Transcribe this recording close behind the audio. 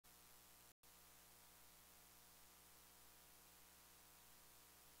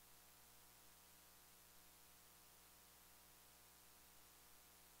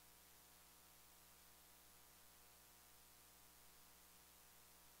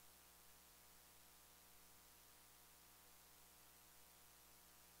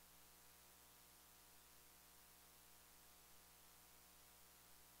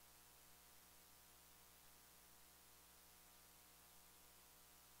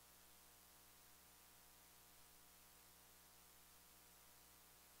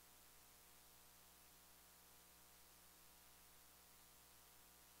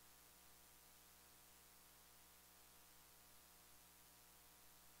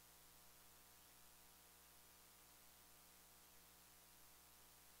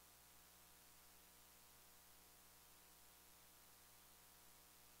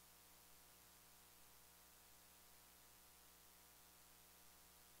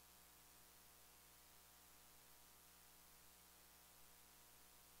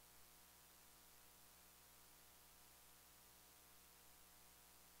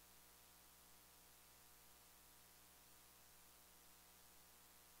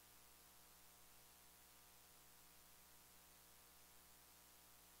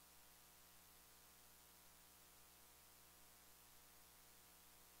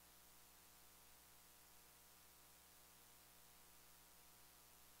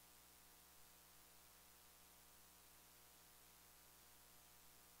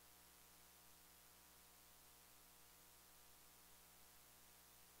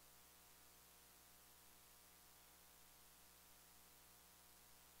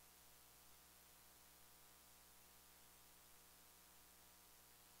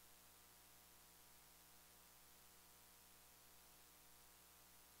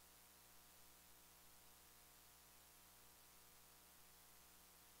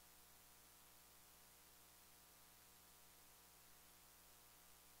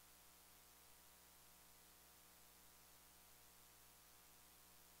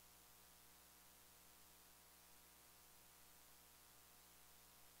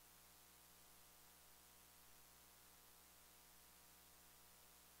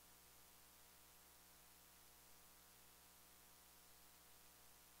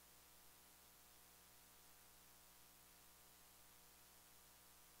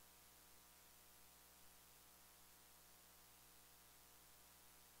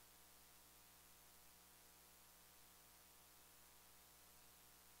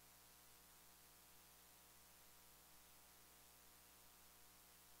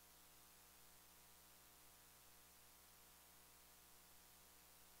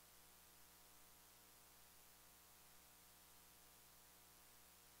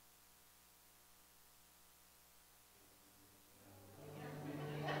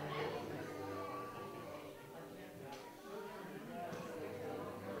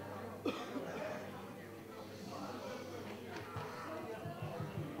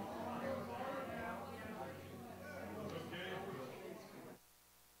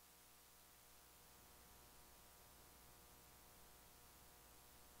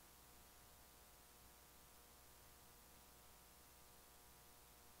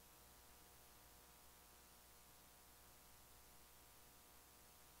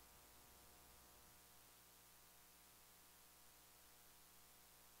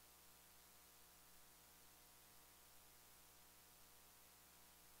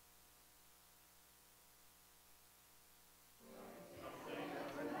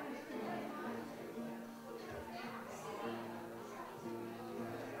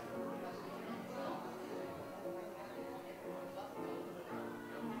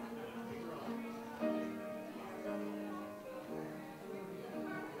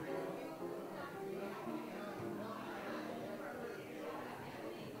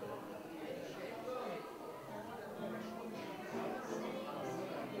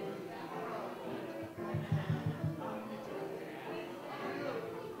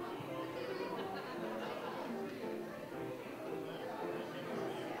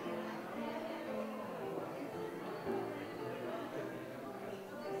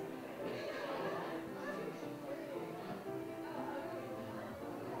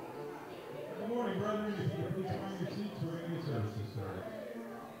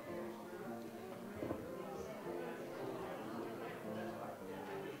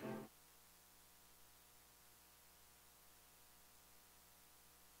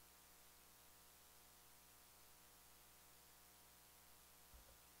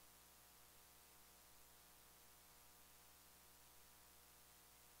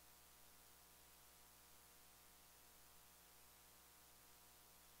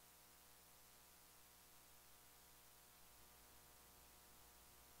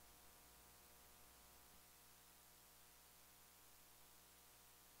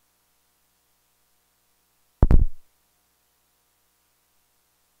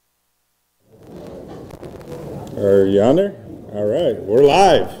Are you on there? All right, we're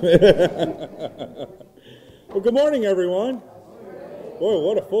live. Well, good morning, everyone. Boy,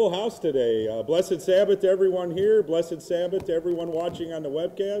 what a full house today. Blessed Sabbath to everyone here. Blessed Sabbath to everyone watching on the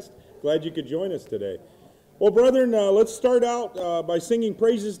webcast. Glad you could join us today. Well, brethren, let's start out by singing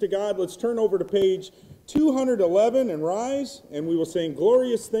praises to God. Let's turn over to page 211 and rise, and we will sing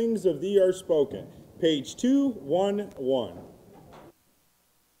Glorious Things of Thee Are Spoken. Page 211.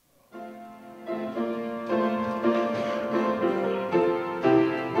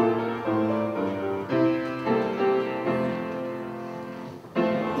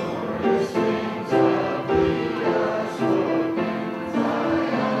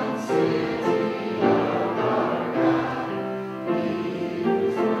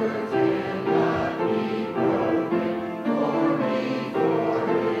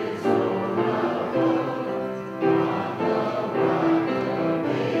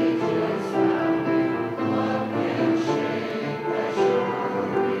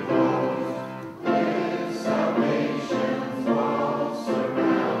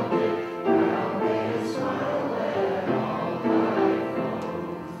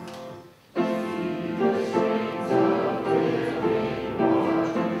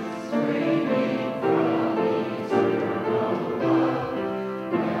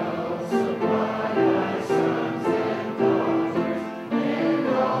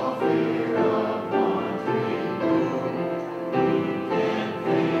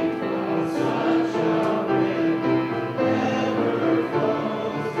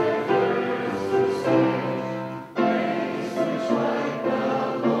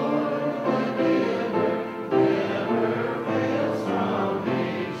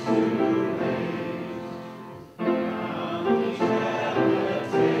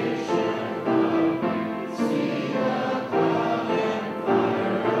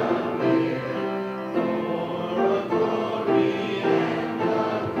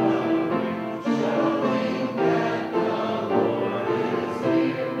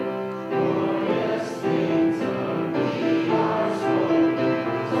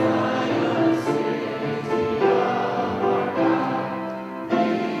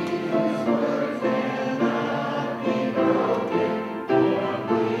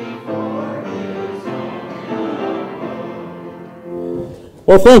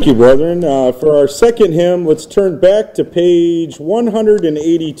 Well, thank you, brethren. For our second hymn, let's turn back to page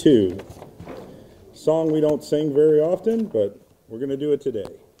 182. Song we don't sing very often, but we're going to do it today.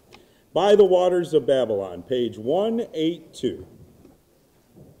 By the Waters of Babylon, page 182.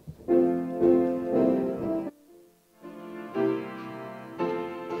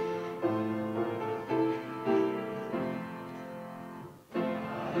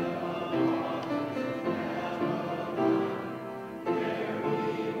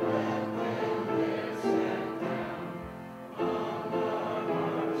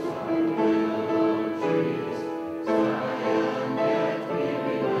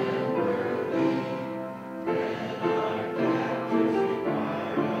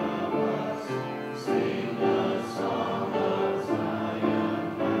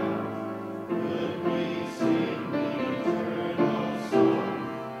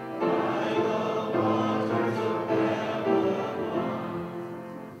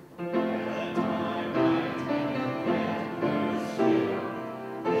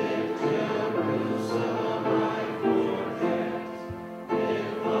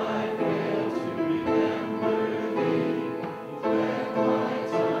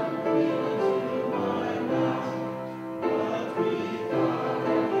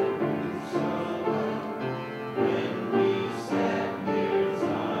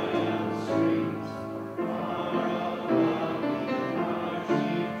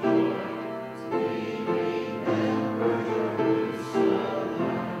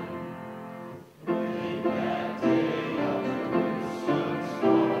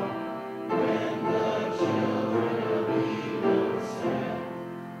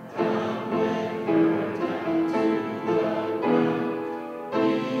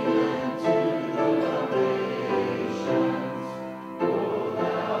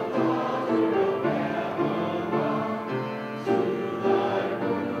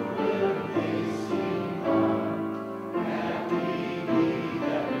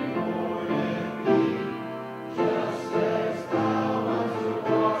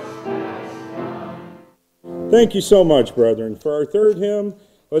 Thank you so much, brethren. For our third hymn,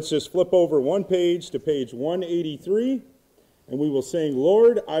 let's just flip over one page to page 183, and we will sing,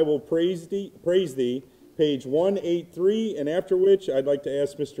 Lord, I will praise thee, page 183, and after which I'd like to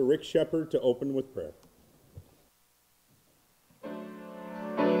ask Mr. Rick Shepard to open with prayer.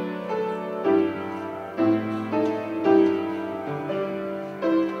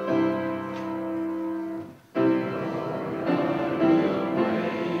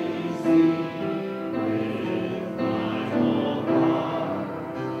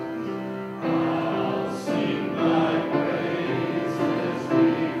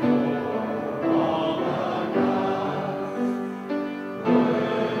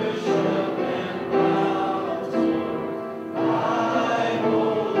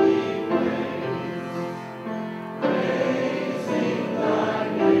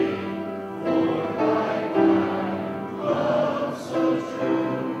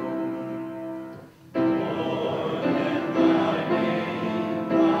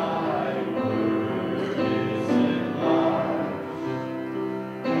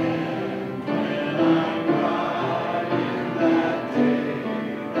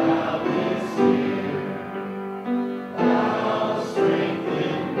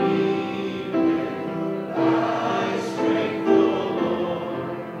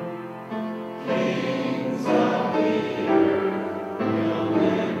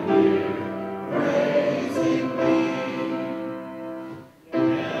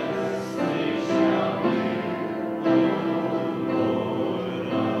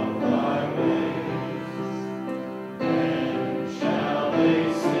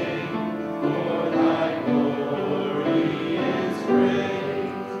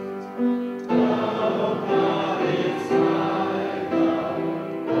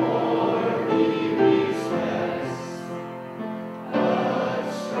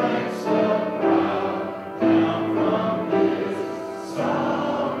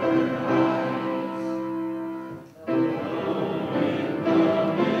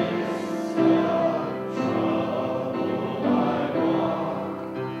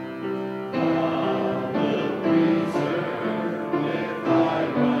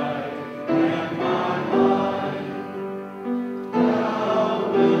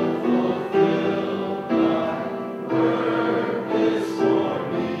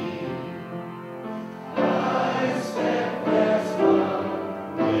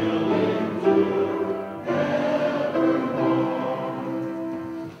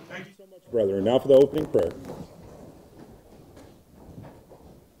 Brethren, now for the opening prayer.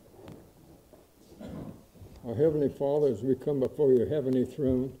 Our Heavenly Father, as we come before your heavenly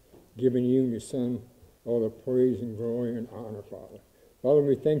throne, giving you and your Son all the praise and glory and honor, Father. Father,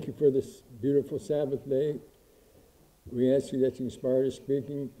 we thank you for this beautiful Sabbath day. We ask you that you inspire the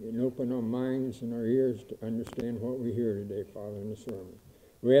speaking and open our minds and our ears to understand what we hear today, Father, in the sermon.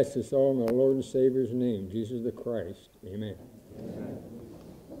 We ask this all in our Lord and Savior's name, Jesus the Christ. Amen. Amen.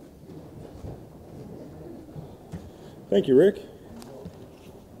 Thank you, Rick.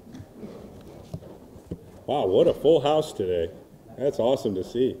 Wow, what a full house today. That's awesome to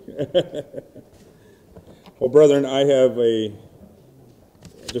see. Well, brethren, I have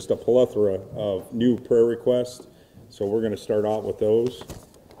just a plethora of new prayer requests, so we're going to start out with those.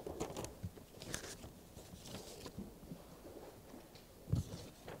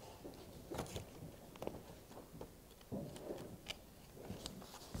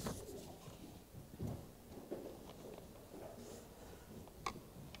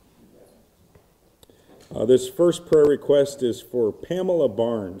 This first prayer request is for Pamela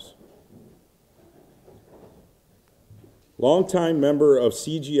Barnes. Longtime member of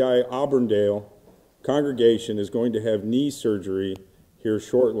CGI Auburndale congregation is going to have knee surgery here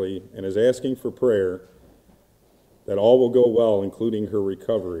shortly and is asking for prayer that all will go well, including her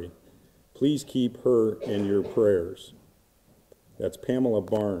recovery. Please keep her in your prayers. That's Pamela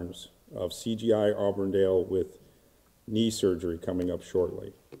Barnes of CGI Auburndale with knee surgery coming up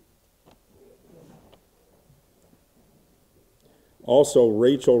shortly. Also,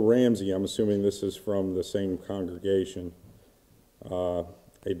 Rachel Ramsey, I'm assuming this is from the same congregation, a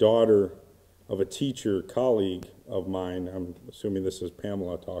daughter of a teacher, colleague of mine. I'm assuming this is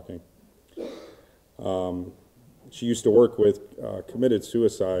Pamela talking. She used to work with, committed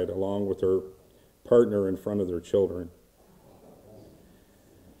suicide along with her partner in front of their children.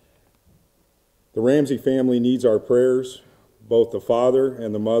 The Ramsey family needs our prayers, both the father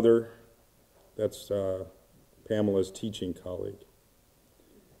and the mother. That's Pamela's teaching colleague.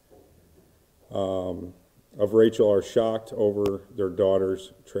 Of Rachel are shocked over their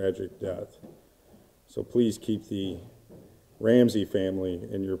daughter's tragic death. So please keep the Ramsey family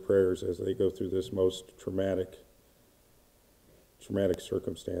in your prayers as they go through this most traumatic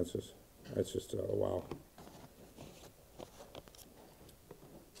circumstances. That's just, wow.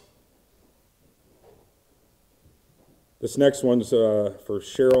 This next one's for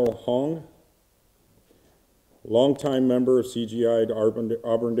Cheryl Hong, longtime member of CGI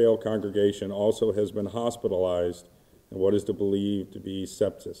Auburndale congregation, also has been hospitalized in what is believed to be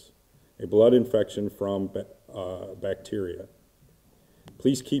sepsis, a blood infection from bacteria.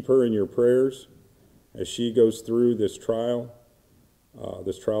 Please keep her in your prayers as she goes through this trialsome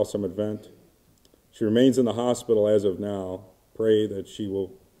event. She remains in the hospital as of now. Pray that she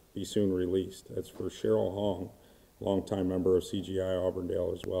will be soon released. That's for Cheryl Hong, longtime member of CGI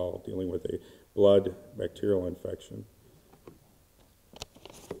Auburndale as well, dealing with a blood bacterial infection.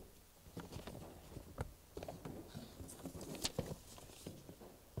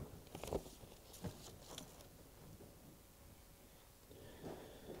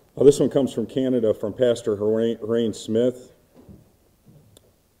 This one comes from Canada, from Pastor Harain Smith.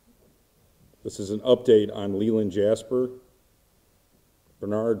 This is an update on Leland Jasper.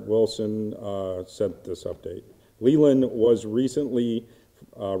 Bernard Wilson sent this update. Leland was recently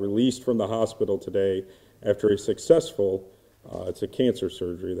released from the hospital today after a successful, it's a cancer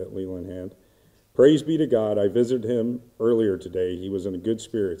surgery that Leland had. Praise be to God, I visited him earlier today. He was in good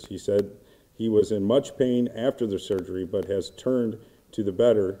spirits. He said he was in much pain after the surgery, but has turned to the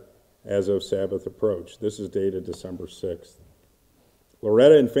better as of Sabbath approach. This is dated December 6th.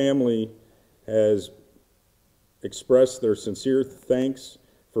 Loretta and family has expressed their sincere thanks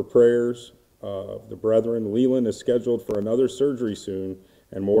for prayers of the brethren. Leland is scheduled for another surgery soon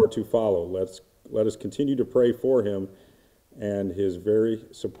and more to follow. Let us continue to pray for him and his very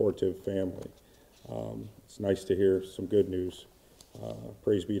supportive family. It's nice to hear some good news.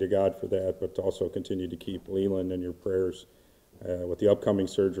 Praise be to God for that, but also continue to keep Leland in your prayers with the upcoming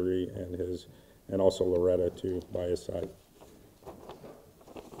surgery and also Loretta too by his side.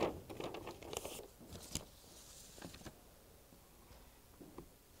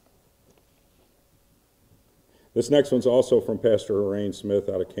 This next one's also from Pastor Harain Smith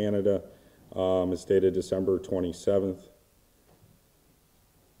out of Canada. It's dated December 27th.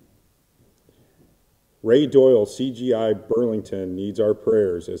 Ray Doyle, CGI Burlington, needs our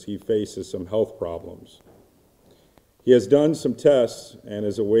prayers as he faces some health problems. He has done some tests and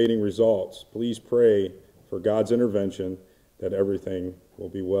is awaiting results. Please pray for God's intervention that everything will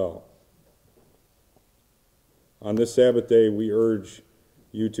be well. On this Sabbath day, we urge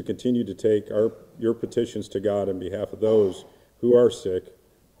you to continue to take your petitions to God on behalf of those who are sick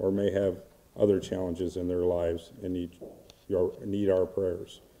or may have other challenges in their lives and need our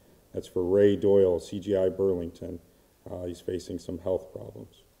prayers. That's for Ray Doyle, CGI Burlington. He's facing some health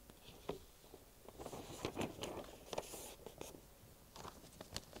problems.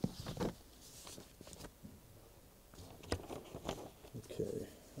 Okay.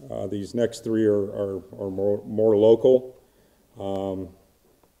 These next three are more local.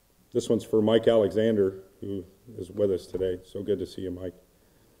 This one's for Mike Alexander, who is with us today. So good to see you, Mike.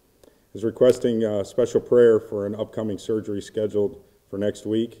 He's requesting a special prayer for an upcoming surgery scheduled for next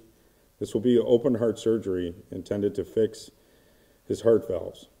week. This will be an open heart surgery intended to fix his heart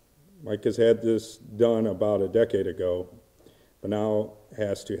valves. Mike has had this done about a decade ago, but now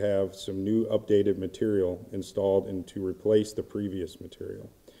has to have some new updated material installed and to replace the previous material.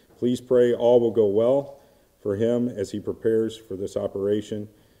 Please pray all will go well for him as he prepares for this operation.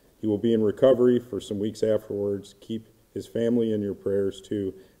 He will be in recovery for some weeks afterwards. Keep his family in your prayers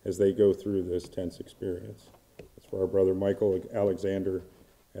too as they go through this tense experience. It's for our brother Michael Alexander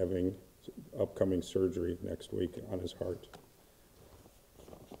having upcoming surgery next week on his heart.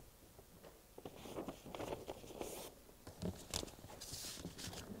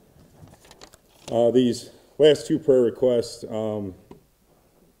 These last two prayer requests are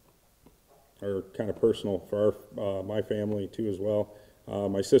kind of personal for my family too as well.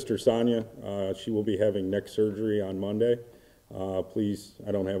 My sister Sonia, she will be having neck surgery on Monday. Please,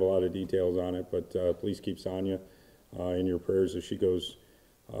 I don't have a lot of details on it, but please keep Sonia in your prayers as she goes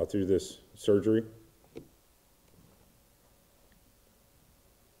through this surgery.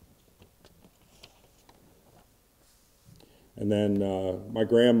 And then my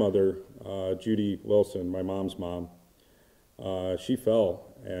grandmother, Judy Wilson, my mom's mom, she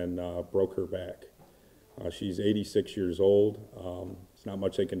fell and broke her back. She's 86 years old. It's not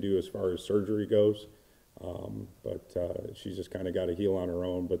much they can do as far as surgery goes, but she's just kind of got to heal on her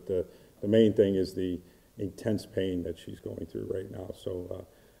own. But the main thing is the intense pain that she's going through right now. So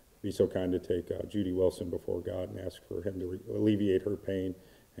be so kind to take Judy Wilson before God and ask for him to alleviate her pain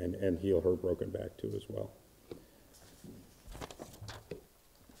and heal her broken back too as well.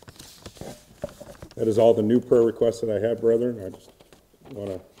 That is all the new prayer requests that I have, brethren. I just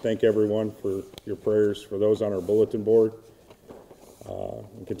want to thank everyone for your prayers, for those on our bulletin board,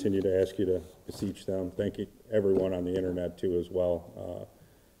 and continue to ask you to beseech them. Thank you, everyone on the internet, too, as well.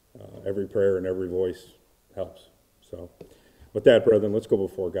 Every prayer and every voice helps. So, with that, brethren, let's go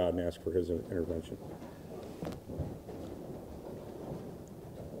before God and ask for his intervention.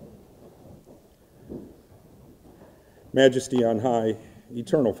 Majesty on high,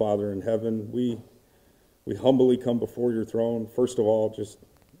 eternal Father in heaven, we humbly come before your throne. First of all, just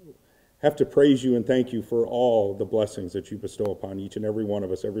have to praise you and thank you for all the blessings that you bestow upon each and every one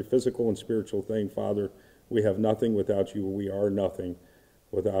of us, every physical and spiritual thing. Father, we have nothing without you. We are nothing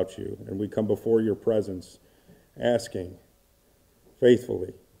without you. And we come before your presence asking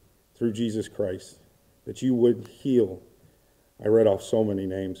faithfully through Jesus Christ that you would heal. I read off so many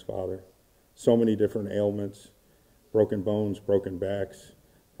names, Father, so many different ailments, broken bones, broken backs,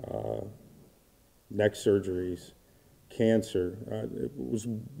 neck surgeries, cancer. It was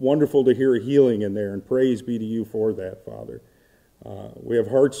wonderful to hear a healing in there, and praise be to you for that, Father. We have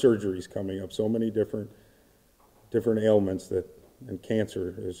heart surgeries coming up, so many different ailments and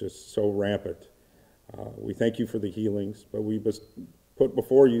cancer is just so rampant. We thank you for the healings, but we must put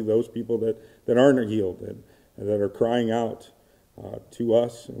before you those people that aren't healed and that are crying out to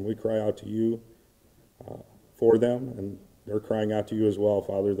us, and we cry out to you for them, and they're crying out to you as well,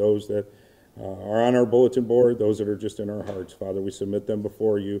 Father. Those that are on our bulletin board, those that are just in our hearts, Father, we submit them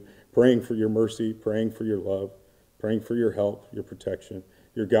before you, praying for your mercy, praying for your love, praying for your help, your protection,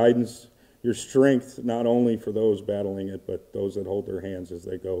 your guidance, your strength, not only for those battling it, but those that hold their hands as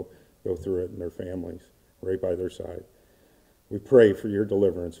they go through it, and their families right by their side. We pray for your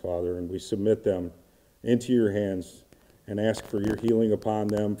deliverance, Father, and we submit them into your hands and ask for your healing upon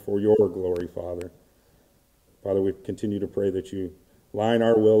them for your glory, Father. Father, we continue to pray that you line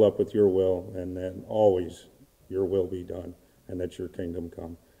our will up with your will, and that always your will be done, and that your kingdom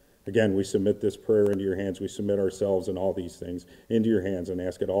come. Again, we submit this prayer into your hands. We submit ourselves and all these things into your hands and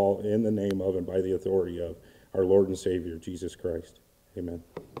ask it all in the name of and by the authority of our Lord and Savior, Jesus Christ. Amen.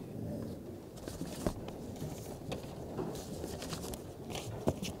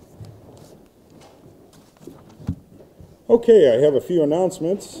 Okay, I have a few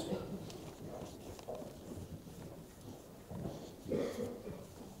announcements.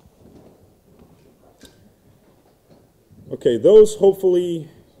 Okay, those hoping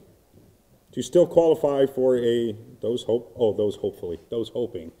to still qualify for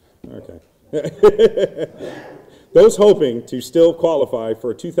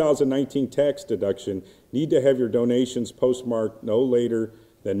a 2019 tax deduction need to have your donations postmarked no later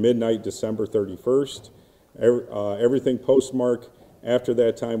than midnight December 31st. Everything postmarked after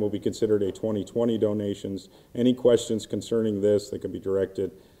that time will be considered a 2020 donations. Any questions concerning this, they can be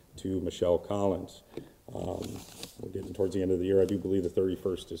directed to Michelle Collins. We're getting towards the end of the year. I do believe the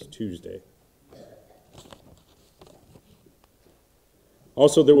 31st is Tuesday.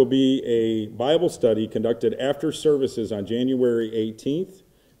 Also, there will be a Bible study conducted after services on January 18th.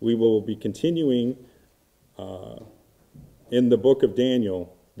 We will be continuing in the book of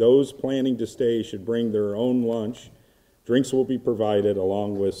Daniel. Those planning to stay should bring their own lunch. Drinks will be provided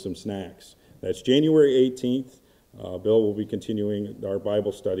along with some snacks. That's January 18th. Bill will be continuing our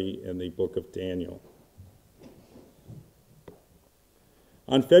Bible study in the book of Daniel.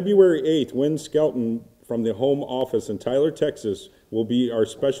 On February 8th, Wynn Skelton from the home office in Tyler, Texas, will be our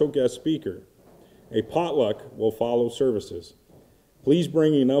special guest speaker. A potluck will follow services. Please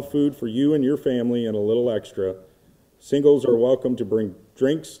bring enough food for you and your family and a little extra. Singles are welcome to bring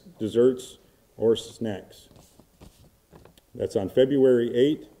drinks, desserts, or snacks. That's on February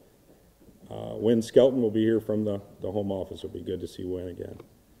 8th. Wynn Skelton will be here from the home office. It'll be good to see Wynn again.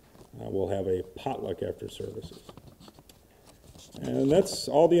 We'll have a potluck after services. And that's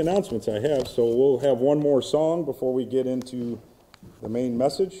all the announcements I have. So we'll have one more song before we get into the main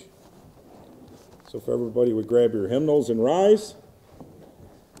message. So if everybody would grab your hymnals and rise.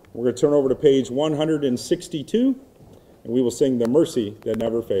 We're going to turn over to page 162, and we will sing The Mercy That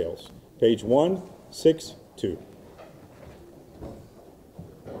Never Fails. Page 162.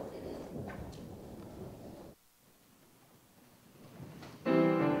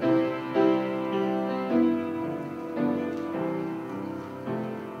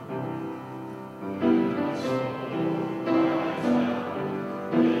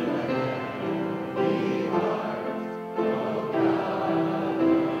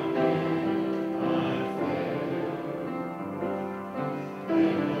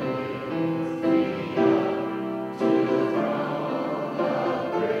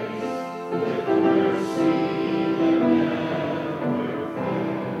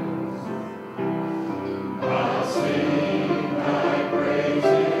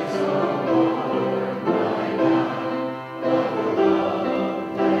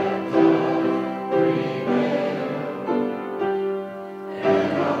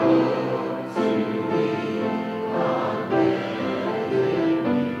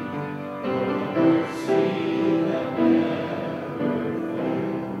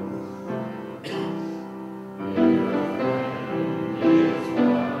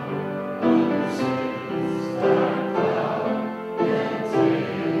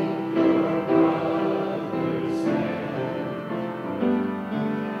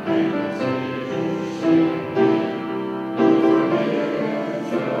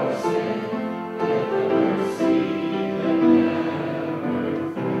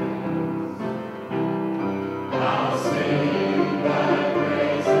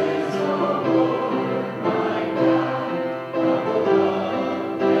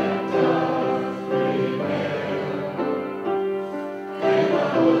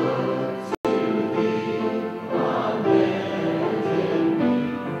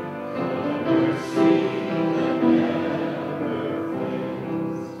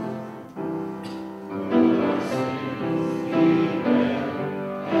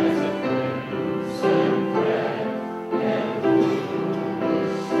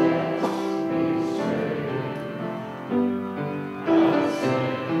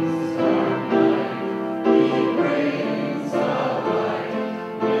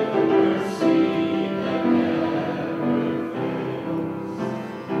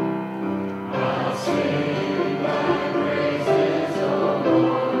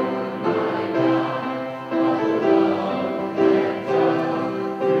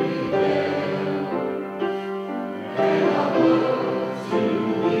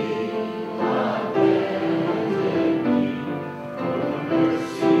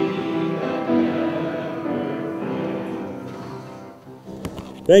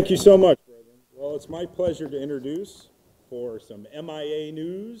 Thank you so much, brethren. Well, it's my pleasure to introduce, for some MIA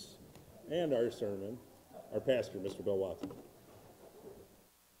news and our sermon, our pastor, Mr. Bill Watson.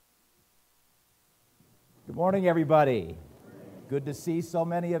 Good morning, everybody. Good to see so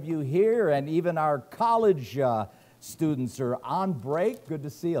many of you here, and even our college students are on break. Good to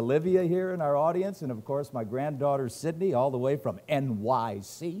see Olivia here in our audience, and of course my granddaughter Sydney, all the way from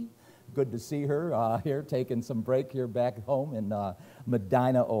NYC. Good to see her here taking some break here back home in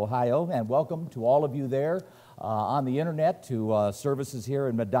Medina, Ohio. And welcome to all of you there on the internet to services here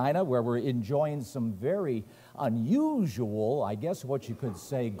in Medina, where we're enjoying some very unusual, I guess what you could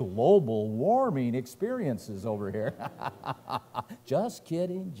say, global warming experiences over here. Just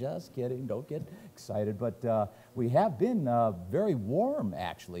kidding, just kidding. Don't get excited. But we have been very warm,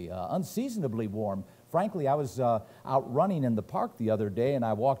 actually, unseasonably warm. Frankly, I was out running in the park the other day, and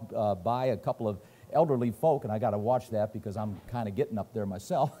I walked by a couple of elderly folk, and I got to watch that because I'm kind of getting up there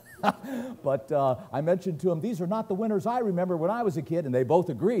myself. But I mentioned to them, these are not the winters I remember when I was a kid, and they both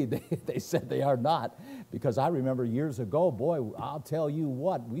agreed. They said they are not, because I remember years ago, boy, I'll tell you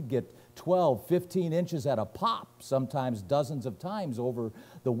what, we'd get 12, 15 inches at a pop, sometimes dozens of times over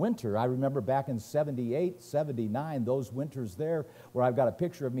the winter. I remember back in 78, 79, those winters there, where I've got a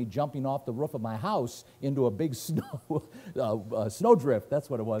picture of me jumping off the roof of my house into a big snowdrift. That's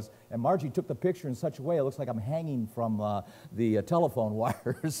what it was. And Margie took the picture in such a way it looks like I'm hanging from the telephone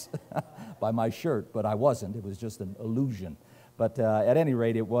wires by my shirt, but I wasn't. It was just an illusion. But at any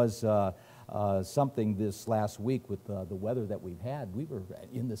rate, it was something this last week with the weather that we've had. We were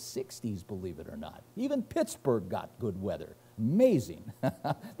in the 60s, believe it or not. Even Pittsburgh got good weather. Amazing.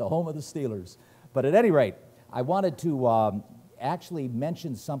 The home of the Steelers. But at any rate, I wanted to actually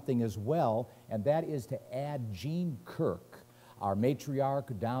mention something as well, and that is to add Jean Kirk, our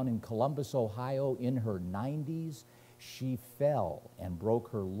matriarch down in Columbus, Ohio, in her 90s. She fell and broke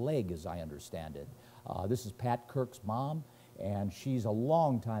her leg, as I understand it. This is Pat Kirk's mom, and she's a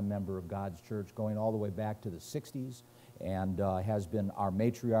longtime member of God's church, going all the way back to the 60s, and has been our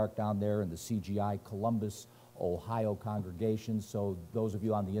matriarch down there in the CGI Columbus, Ohio congregation. So those of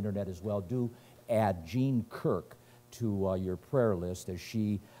you on the internet as well, do add Jean Kirk to your prayer list as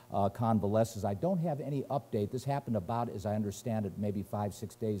she convalesces. I don't have any update. This happened about, as I understand it, maybe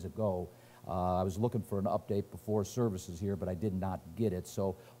 5-6 days ago. I was looking for an update before services here, but I did not get it.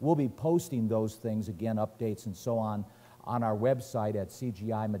 So we'll be posting those things, again, updates and so on our website at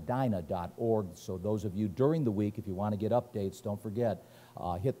cgimedina.org. So those of you during the week, if you want to get updates, don't forget,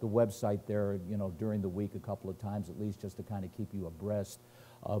 hit the website there, during the week a couple of times at least, just to kind of keep you abreast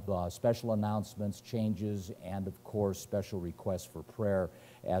of special announcements, changes, and of course special requests for prayer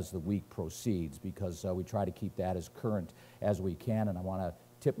as the week proceeds, because we try to keep that as current as we can. And I want to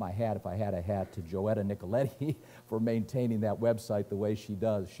tip my hat, if I had a hat, to Joetta Nicoletti for maintaining that website the way she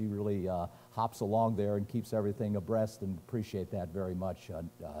does. She really hops along there and keeps everything abreast, and appreciate that very much,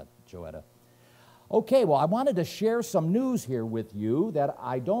 Joetta. Okay, well, I wanted to share some news here with you that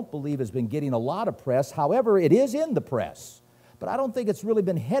I don't believe has been getting a lot of press. However, it is in the press. But I don't think it's really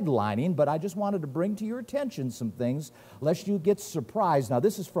been headlining, but I just wanted to bring to your attention some things, lest you get surprised. Now,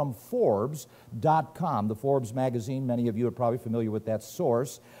 this is from Forbes.com, the Forbes magazine. Many of you are probably familiar with that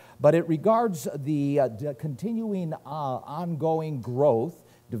source. But it regards the continuing ongoing growth,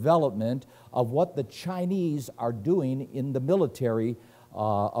 development of what the Chinese are doing in the military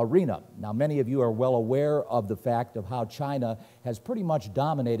arena. Now, many of you are well aware of the fact of how China has pretty much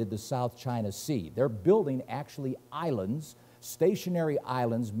dominated the South China Sea. They're building actually islands, stationary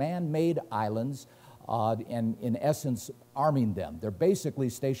islands, man-made islands, and in essence arming them. They're basically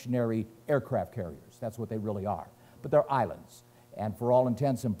stationary aircraft carriers. That's what they really are. But they're islands. And for all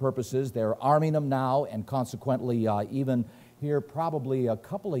intents and purposes, they're arming them now, and consequently even here probably a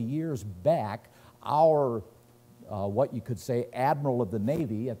couple of years back, our, what you could say, Admiral of the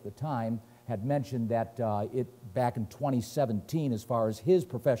Navy at the time had mentioned that back in 2017, as far as his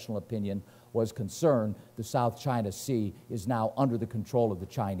professional opinion was concerned, the South China Sea is now under the control of the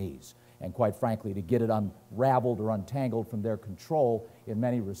Chinese. And quite frankly, to get it unraveled or untangled from their control in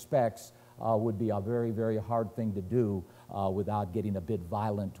many respects would be a very, very hard thing to do without getting a bit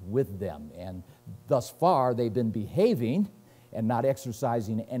violent with them. And thus far, they've been behaving and not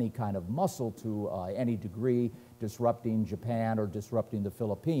exercising any kind of muscle to any degree, disrupting Japan or disrupting the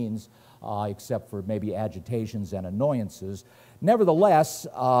Philippines, except for maybe agitations and annoyances. Nevertheless,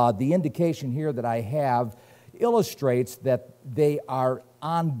 the indication here that I have illustrates that they are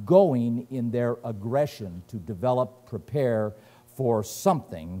ongoing in their aggression to develop, prepare for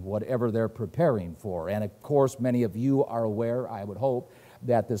something, whatever they're preparing for. And of course, many of you are aware, I would hope,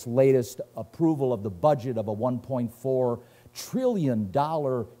 that this latest approval of the budget of a $1.4 trillion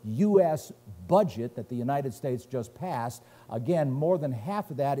U.S. budget that the United States just passed, again, more than half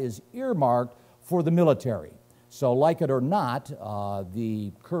of that is earmarked for the military. So like it or not,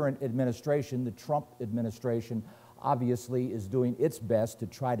 the current administration, the Trump administration, obviously is doing its best to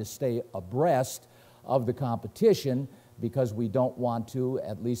try to stay abreast of the competition, because we don't want to,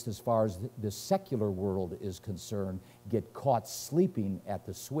 at least as far as the secular world is concerned, get caught sleeping at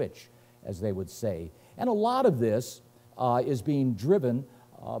the switch, as they would say. And a lot of this is being driven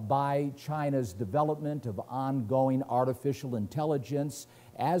by China's development of ongoing artificial intelligence,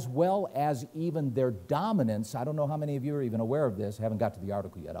 as well as even their dominance. I don't know how many of you are even aware of this. I haven't got to the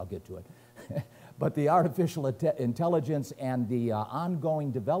article yet. I'll get to it. But the artificial intelligence and the ongoing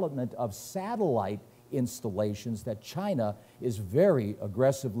development of satellite installations that China is very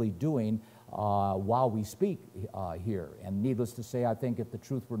aggressively doing while we speak here. And needless to say, I think if the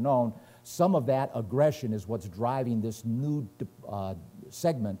truth were known, some of that aggression is what's driving this new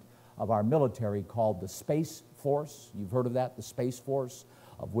segment of our military called the Space Force. You've heard of that, the Space Force,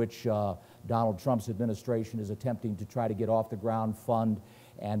 of which Donald Trump's administration is attempting to try to get off the ground, fund,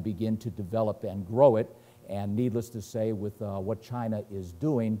 and begin to develop and grow it. And needless to say, with what China is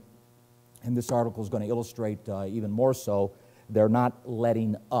doing, and this article is going to illustrate even more so, they're not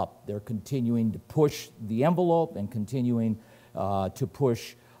letting up. They're continuing to push the envelope and continuing to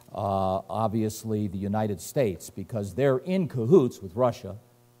push, obviously, the United States, because they're in cahoots with Russia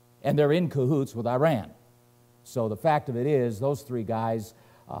and they're in cahoots with Iran. So the fact of it is, those three guys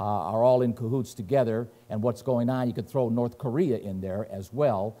are all in cahoots together, and what's going on, you could throw North Korea in there as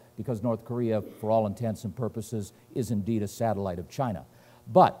well, because North Korea, for all intents and purposes, is indeed a satellite of China.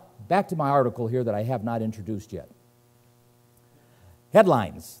 But back to my article here that I have not introduced yet.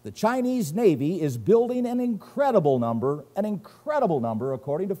 Headlines: the Chinese Navy is building an incredible number,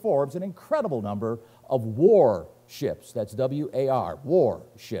 according to Forbes, an incredible number of warships. That's W-A-R,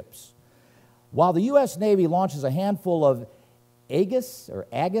 warships. While the U.S. Navy launches a handful of Aegis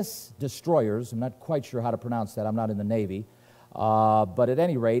destroyers, I'm not quite sure how to pronounce that, I'm not in the Navy, but at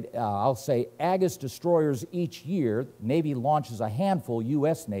any rate, I'll say Aegis destroyers each year. Navy launches a handful,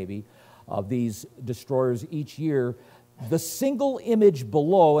 U.S. Navy, of these destroyers each year. The single image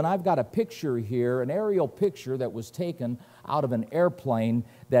below, and I've got a picture here, an aerial picture that was taken out of an airplane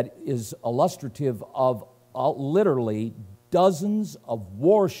that is illustrative of literally dozens of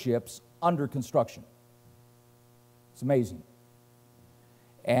warships under construction. It's amazing.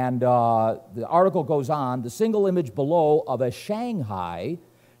 And the article goes on, the single image below of a Shanghai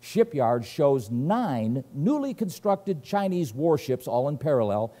shipyard shows 9 newly constructed Chinese warships, all in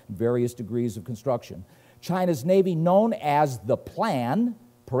parallel, various degrees of construction. China's Navy, known as the Plan,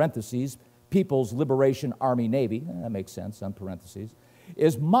 parentheses, People's Liberation Army Navy, that makes sense, on parentheses,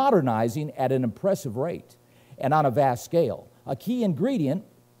 is modernizing at an impressive rate and on a vast scale. A key ingredient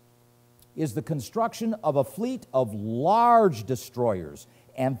is the construction of a fleet of large destroyers,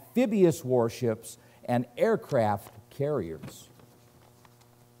 amphibious warships, and aircraft carriers.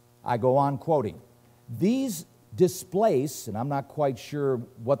 I go on quoting. These displace, and I'm not quite sure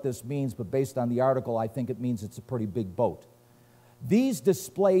what this means, but based on the article, I think it means it's a pretty big boat. These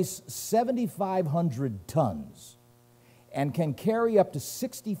displace 7,500 tons and can carry up to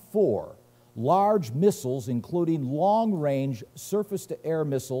 64 large missiles, including long-range surface-to-air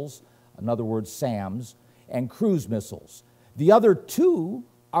missiles, in other words, SAMs, and cruise missiles. The other 2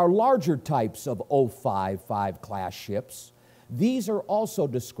 are larger types of O-55 class ships. These are also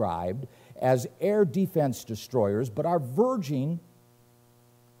described as air defense destroyers, but are verging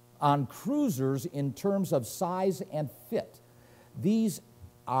on cruisers in terms of size and fit. These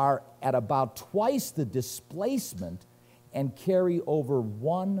are at about twice the displacement and carry over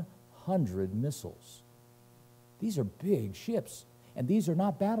 100 missiles. These are big ships, and these are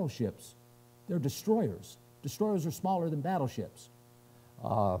not battleships. They're destroyers. Destroyers are smaller than battleships.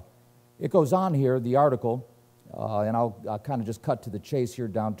 It goes on here, the article, and I'll kind of just cut to the chase here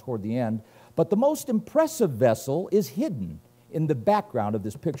down toward the end. But the most impressive vessel is hidden in the background of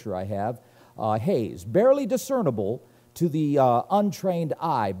this picture I have, haze, barely discernible to the untrained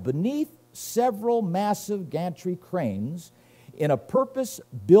eye, beneath several massive gantry cranes in a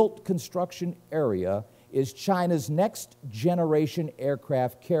purpose-built construction area is China's next-generation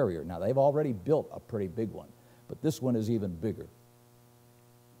aircraft carrier. Now, they've already built a pretty big one, but this one is even bigger.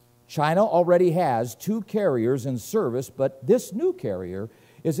 China already has 2 carriers in service, but this new carrier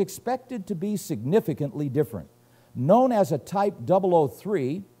is expected to be significantly different. Known as a Type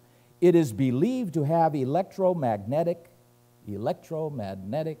 003, it is believed to have electromagnetic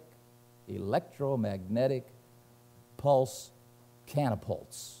pulse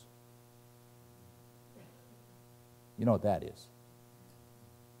catapults. You know what that is.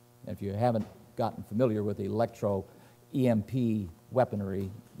 And if you haven't gotten familiar with EMP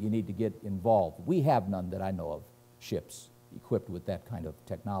weaponry, you need to get involved. We have none that I know of, ships equipped with that kind of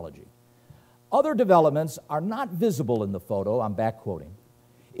technology. Other developments are not visible in the photo, I'm back quoting.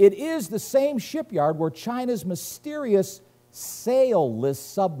 It is the same shipyard where China's mysterious sailless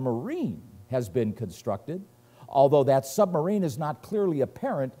submarine has been constructed. Although that submarine is not clearly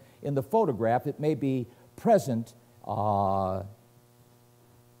apparent in the photograph, it may be present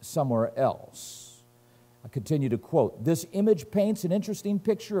somewhere else. I continue to quote, "This image paints an interesting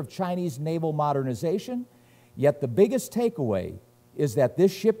picture of Chinese naval modernization, yet the biggest takeaway is that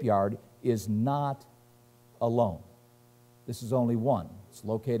this shipyard is not alone." This is only one. It's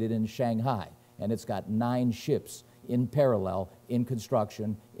located in Shanghai, and it's got 9 ships in parallel, in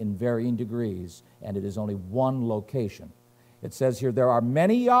construction, in varying degrees, and it is only one location. It says here there are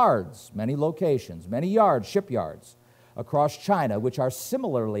many yards, many locations, many yards, shipyards across China which are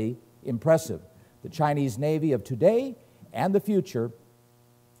similarly impressive. The Chinese Navy of today and the future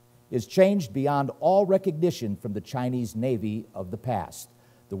is changed beyond all recognition from the Chinese Navy of the past.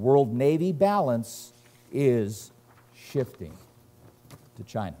 The world Navy balance is shifting to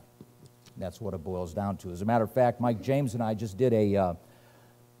China. That's what it boils down to. As a matter of fact, Mike James and I just did a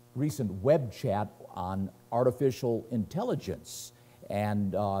recent web chat on artificial intelligence.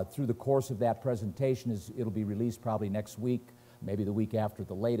 And through the course of that presentation, it'll be released probably next week, maybe the week after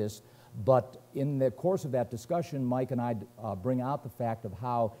the latest. But in the course of that discussion, Mike and I bring out the fact of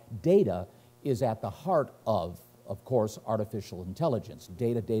how data is at the heart of course, artificial intelligence.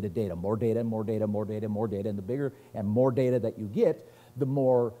 Data, data, data, more data, more data, more data, more data. And the bigger and more data that you get, the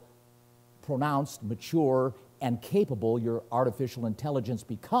more pronounced, mature, and capable your artificial intelligence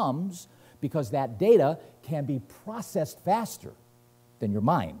becomes, because that data can be processed faster than your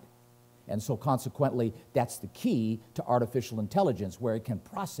mind. And so consequently, that's the key to artificial intelligence, where it can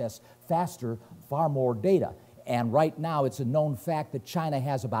process faster, far more data. And right now, it's a known fact that China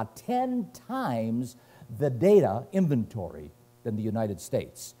has about 10 times the data inventory than the United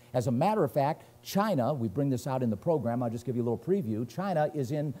States. As a matter of fact, China, we bring this out in the program, I'll just give you a little preview, China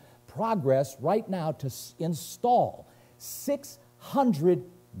is in progress right now to install 600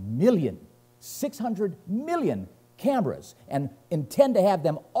 million cameras, and intend to have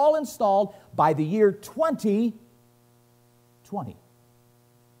them all installed by the year 2020.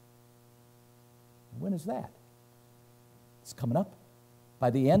 When is that? It's coming up.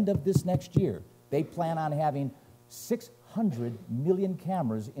 By the end of this next year, they plan on having 600 million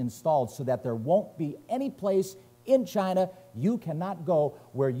cameras installed, so that there won't be any place in China you cannot go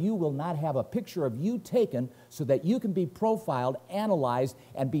where you will not have a picture of you taken, so that you can be profiled, analyzed,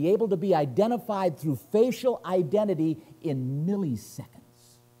 and be able to be identified through facial identity in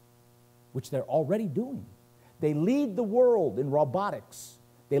milliseconds, which they're already doing. They lead the world in robotics.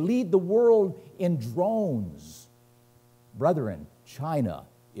 They lead the world in drones. Brethren, China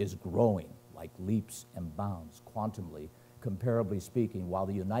is growing like leaps and bounds, quantumly, comparably speaking, while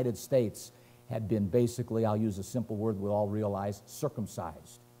the United States had been basically, I'll use a simple word we all realize,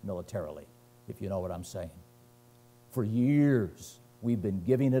 circumcised militarily, if you know what I'm saying. For years, we've been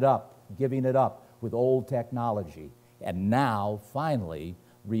giving it up with old technology, and now, finally,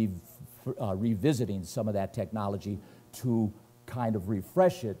 revisiting some of that technology to kind of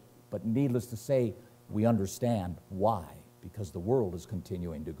refresh it, but needless to say, we understand why, because the world is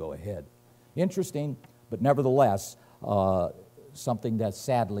continuing to go ahead. Interesting, but nevertheless, something that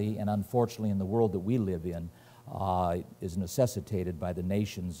sadly and unfortunately in the world that we live in is necessitated by the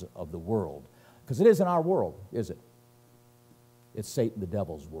nations of the world. Because it isn't our world, is it? It's Satan the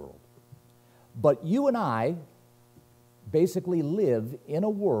devil's world. But you and I basically live in a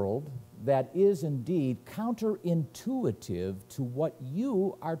world that is indeed counterintuitive to what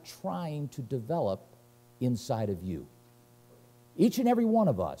you are trying to develop inside of you. Each and every one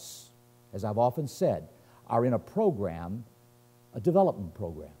of us, as I've often said, are in a program, a development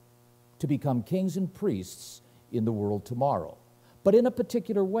program, to become kings and priests in the world tomorrow, but in a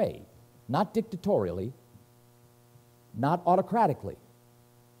particular way, not dictatorially, not autocratically,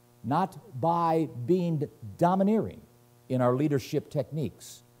 not by being domineering in our leadership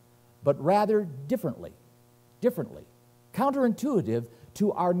techniques, but rather differently, counterintuitive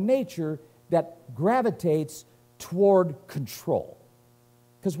to our nature that gravitates toward control,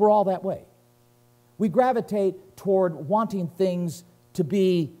 because we're all that way. We gravitate toward wanting things to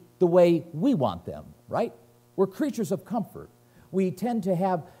be the way we want them, right? We're creatures of comfort. We tend to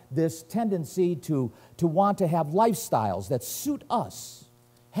have this tendency to want to have lifestyles that suit us,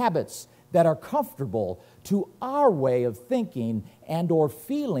 habits that are comfortable to our way of thinking and or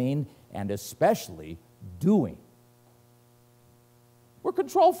feeling, and especially doing. We're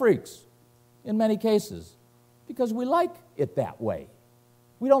control freaks in many cases because we like it that way.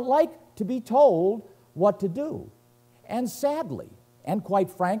 We don't like to be told what to do. And sadly, and quite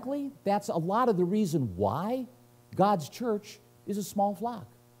frankly, that's a lot of the reason why God's church is a small flock.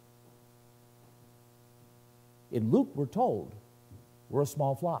 In Luke, we're told we're a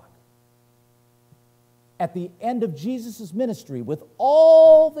small flock. At the end of Jesus' ministry, with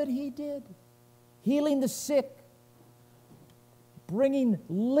all that he did, healing the sick, bringing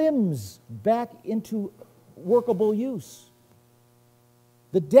limbs back into workable use,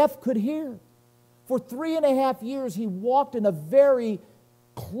 the deaf could hear. For 3.5 years, he walked in a very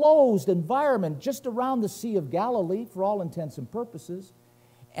closed environment just around the Sea of Galilee, for all intents and purposes.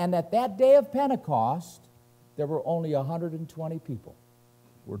 And at that day of Pentecost, there were only 120 people,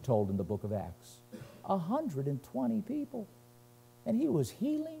 we're told in the book of Acts. 120 people. And he was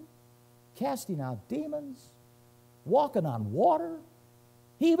healing, casting out demons, walking on water.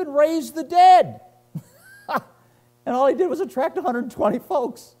 He even raised the dead. And all he did was attract 120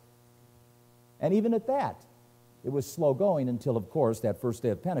 folks. And even at that, it was slow going until, of course, that first day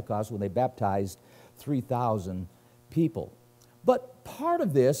of Pentecost when they baptized 3,000 people. But part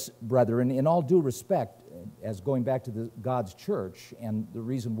of this, brethren, in all due respect, as going back to God's church and the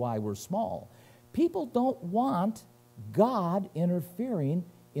reason why we're small, people don't want God interfering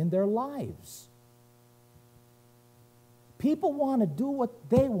in their lives. People want to do what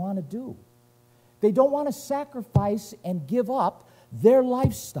they want to do. They don't want to sacrifice and give up their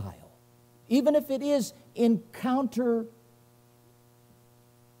lifestyle, even if it is in counter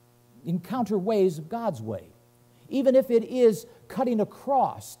ways of God's way, even if it is cutting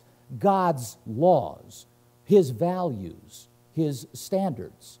across God's laws, His values, His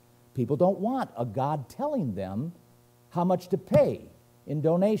standards. People don't want a God telling them how much to pay in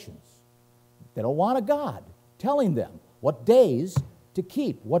donations. They don't want a God telling them what days to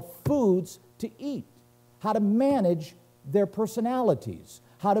keep, what foods to eat, how to manage their personalities,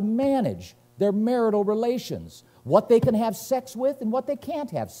 how to manage their marital relations, what they can have sex with and what they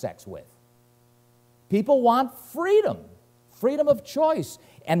can't have sex with. People want freedom, freedom of choice.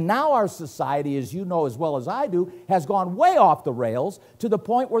 And now our society, as you know as well as I do, has gone way off the rails to the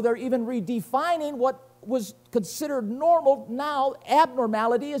point where they're even redefining what was considered normal. Now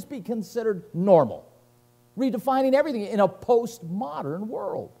abnormality is being considered normal. Redefining everything in a postmodern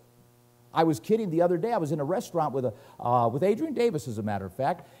world. I was kidding the other day. I was in a restaurant with Adrian Davis, as a matter of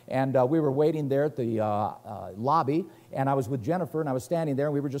fact, and we were waiting there at the lobby, and I was with Jennifer, and I was standing there,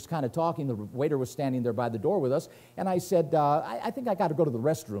 and we were just kind of talking. The waiter was standing there by the door with us, and I said, I think I got to go to the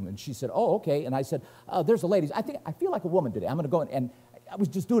restroom. And she said, oh, okay. And I said, there's a lady. I feel like a woman today. I'm going to go in. And I was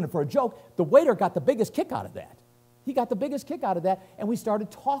just doing it for a joke. The waiter got the biggest kick out of that. He got the biggest kick out of that, and we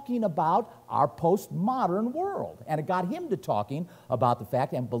started talking about our postmodern world. And it got him to talking about the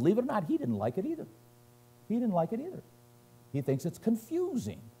fact, and believe it or not, he didn't like it either. He didn't like it either. He thinks it's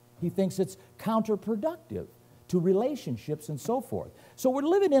confusing. He thinks it's counterproductive to relationships and so forth. So we're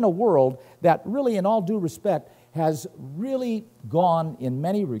living in a world that really, in all due respect, has really gone in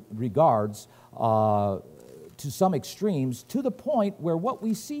many regards to some extremes, to the point where what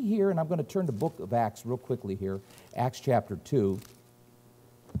we see here, and I'm going to turn to the book of Acts real quickly here, Acts chapter 2.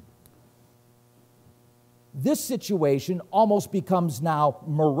 This situation almost becomes now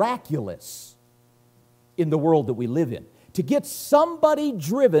miraculous in the world that we live in. To get somebody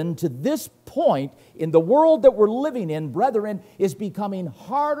driven to this point in the world that we're living in, brethren, is becoming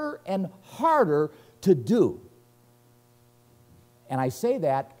harder and harder to do. And I say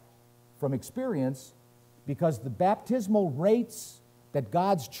that from experience, because the baptismal rates that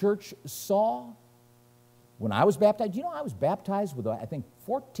God's church saw When I was baptized, you know, I was baptized with, I think,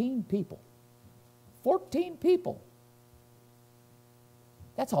 14 people. 14 people.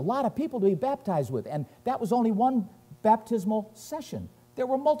 That's a lot of people to be baptized with. And that was only one baptismal session. There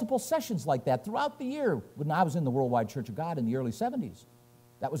were multiple sessions like that throughout the year when I was in the Worldwide Church of God in the early 70s.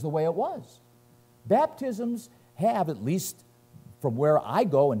 That was the way it was. Baptisms have, at least from where I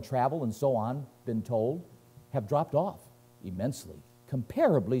go and travel and so on, been told, have dropped off immensely,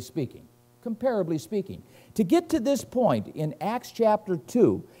 comparably speaking. Comparably speaking. To get to this point in Acts chapter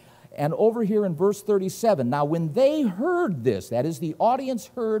 2, and over here in verse 37, now when they heard this, that is, the audience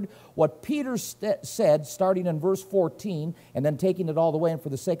heard what Peter said, starting in verse 14, and then taking it all the way, and for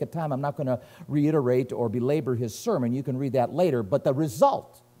the sake of time, I'm not going to reiterate or belabor his sermon. You can read that later. But the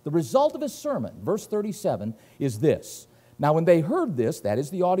result of his sermon, verse 37, is this. Now when they heard this, that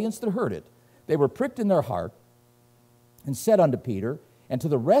is, the audience that heard it, they were pricked in their heart, and said unto Peter and to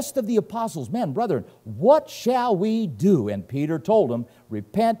the rest of the apostles, men, brethren, what shall we do? And Peter told them,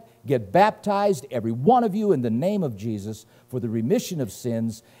 repent, get baptized, every one of you, in the name of Jesus, for the remission of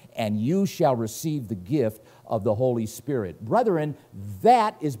sins, and you shall receive the gift of the Holy Spirit. Brethren,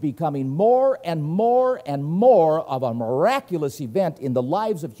 that is becoming more and more and more of a miraculous event in the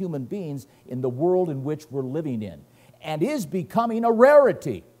lives of human beings in the world in which we're living in, and is becoming a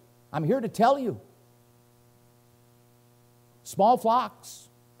rarity. I'm here to tell you. Small flocks,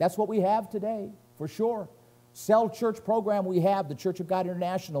 that's what we have today, for sure. Cell church program we have, the Church of God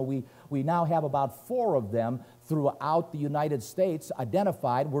International, we now have about 4 of them throughout the United States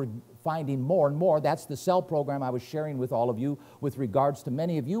identified. We're finding more and more. That's the cell program I was sharing with all of you with regards to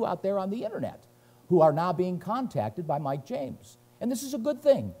many of you out there on the internet who are now being contacted by Mike James. And this is a good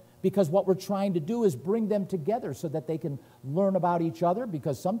thing, because what we're trying to do is bring them together so that they can learn about each other,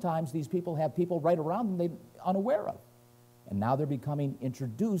 because sometimes these people have people right around them they're unaware of. And now they're becoming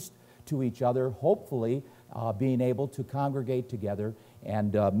introduced to each other, hopefully being able to congregate together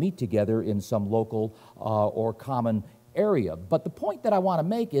and meet together in some local or common area. But the point that I want to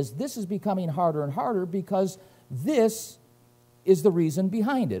make is this is becoming harder and harder, because this is the reason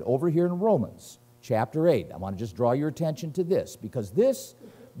behind it. Over here in Romans chapter 8, I want to just draw your attention to this, because this,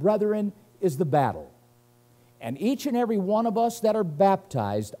 brethren, is the battle. And each and every one of us that are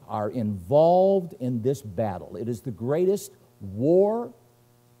baptized are involved in this battle. It is the greatest war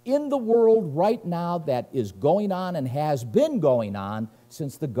in the world right now that is going on and has been going on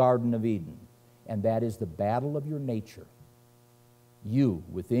since the Garden of Eden. And that is the battle of your nature. You,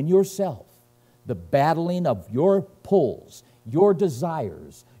 within yourself, the battling of your pulls, your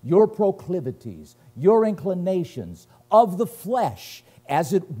desires, your proclivities, your inclinations of the flesh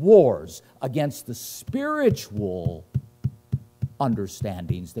as it wars against the spiritual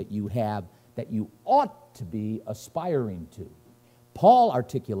understandings that you have, that you ought to be aspiring to. Paul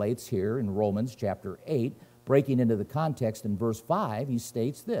articulates here in Romans chapter 8, breaking into the context in verse 5, he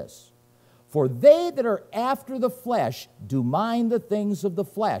states this: for they that are after the flesh do mind the things of the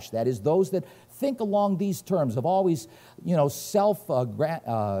flesh. That is, those that think along these terms of always,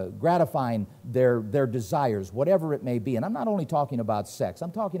 self-gratifying their desires, whatever it may be. And I'm not only talking about sex.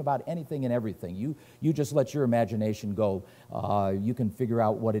 I'm talking about anything and everything. You just let your imagination go. You can figure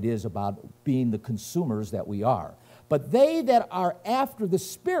out what it is about being the consumers that we are. But they that are after the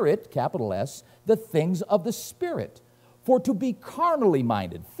Spirit, capital S, the things of the Spirit. For to be carnally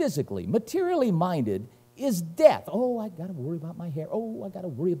minded, physically, materially minded, is death. Oh, I got to worry about my hair. Oh, I got to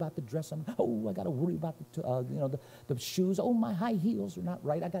worry about the dress. Oh, I got to worry about the shoes. Oh, my high heels are not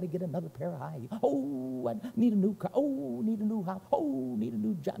right. I got to get another pair of high heels. Oh, I need a new car. Oh, need a new house. Oh, need a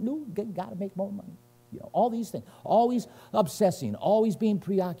new job. Got to make more money. All these things. Always obsessing, always being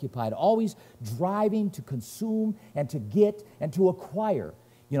preoccupied, always driving to consume and to get and to acquire.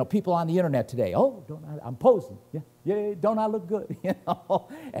 People on the internet today, I'm posing. Yeah, don't I look good?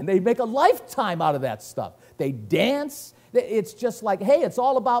 And they make a lifetime out of that stuff. They dance. It's just like, hey, it's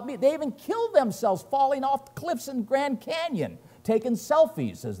all about me. They even kill themselves falling off cliffs in Grand Canyon, taking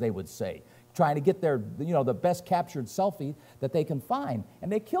selfies, as they would say, trying to get their, the best captured selfie that they can find. And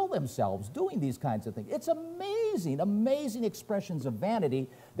they kill themselves doing these kinds of things. It's amazing, amazing expressions of vanity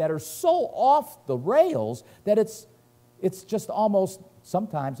that are so off the rails that it's just almost,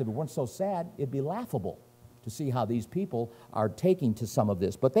 sometimes if it weren't so sad, it'd be laughable to see how these people are taking to some of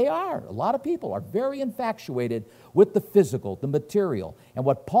this. But they are. A lot of people are very infatuated with the physical, the material. And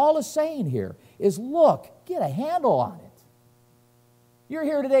what Paul is saying here is, look, get a handle on it. You're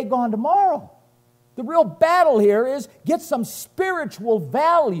here today, gone tomorrow. The real battle here is get some spiritual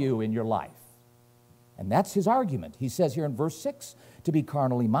value in your life. And that's his argument. He says here in verse 6, to be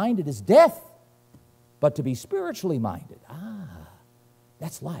carnally minded is death, but to be spiritually minded,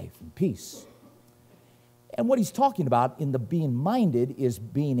 that's life and peace. And what he's talking about in the being minded is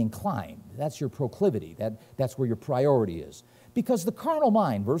being inclined. That's your proclivity. That's where your priority is. Because the carnal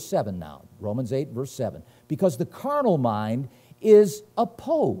mind, verse 7 now, Romans 8, verse 7, because the carnal mind is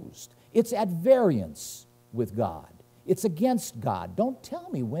opposed. It's at variance with God. It's against God. Don't tell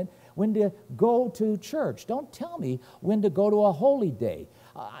me when to go to church. Don't tell me when to go to a holy day.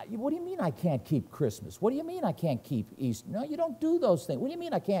 What do you mean I can't keep Christmas? What do you mean I can't keep Easter? No, you don't do those things. What do you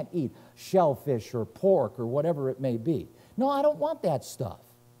mean I can't eat shellfish or pork or whatever it may be? No, I don't want that stuff.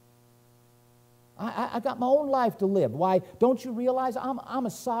 I got my own life to live. Why, don't you realize I'm a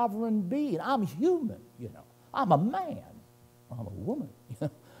sovereign being? I'm human, I'm a man. I'm a woman.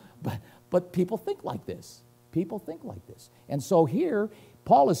 But people think like this. People think like this. And so here,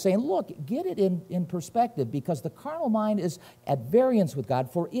 Paul is saying, look, get it in perspective, because the carnal mind is at variance with God,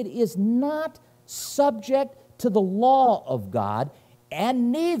 for it is not subject to the law of God,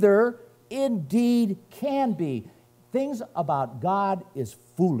 and neither indeed can be. Things about God is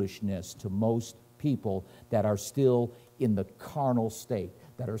foolishness to most people that are still in the carnal state,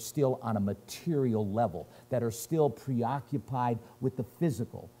 that are still on a material level, that are still preoccupied with the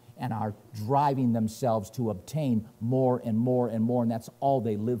physical, and are driving themselves to obtain more and more and more, and that's all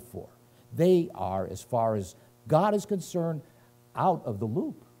they live for. They are, as far as God is concerned, out of the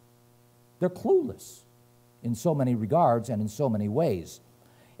loop. They're clueless in so many regards and in so many ways.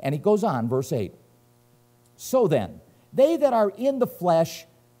 And he goes on, verse 8. So then, they that are in the flesh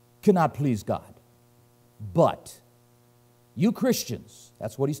cannot please God. But you Christians,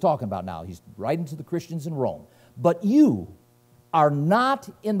 that's what he's talking about now. He's writing to the Christians in Rome. But you are not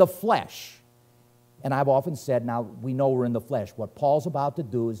in the flesh. And I've often said, now we know we're in the flesh. What Paul's about to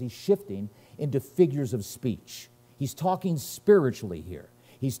do is he's shifting into figures of speech. He's talking spiritually here.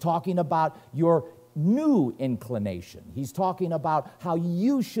 He's talking about your new inclination. He's talking about how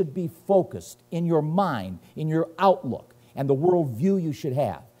you should be focused in your mind, in your outlook, and the worldview you should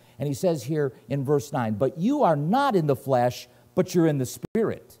have. And he says here in verse 9, but you are not in the flesh, but you're in the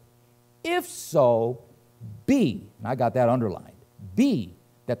Spirit. If so, be, and I got that underlined, be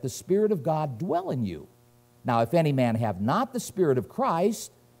that the Spirit of God dwell in you. Now, if any man have not the Spirit of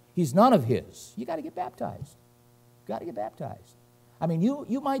Christ, he's none of his. You got to get baptized. Got to get baptized. I mean,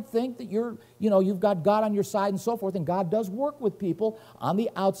 you might think that you've got God on your side and so forth, and God does work with people on the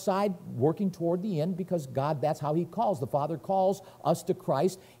outside, working toward the end, because God, that's how he calls. The Father calls us to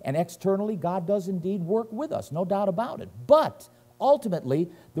Christ, and externally, God does indeed work with us, no doubt about it. But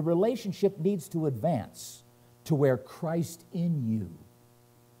ultimately, the relationship needs to advance to where Christ in you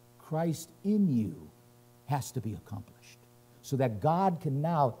has to be accomplished, so that God can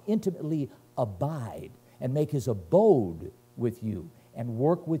now intimately abide and make his abode with you and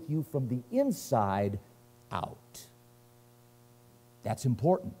work with you from the inside out. That's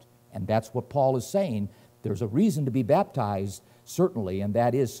important, and that's what Paul is saying. There's a reason to be baptized, certainly, and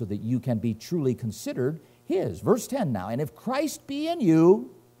that is so that you can be truly considered his. Verse 10 now, and if Christ be in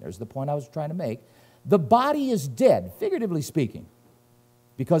you, there's the point I was trying to make, the body is dead, figuratively speaking,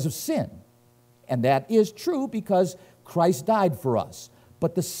 because of sin. And that is true because Christ died for us.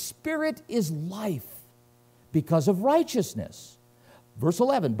 But the Spirit is life because of righteousness. Verse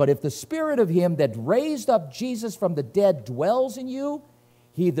 11, but if the Spirit of him that raised up Jesus from the dead dwells in you,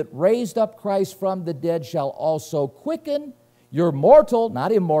 he that raised up Christ from the dead shall also quicken your mortal,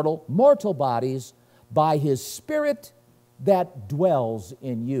 not immortal, mortal bodies by his Spirit that dwells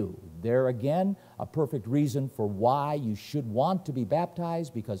in you. There again, a perfect reason for why you should want to be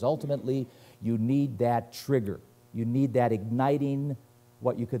baptized, because ultimately you need that trigger. You need that igniting,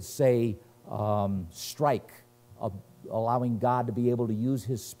 what you could say, strike of allowing God to be able to use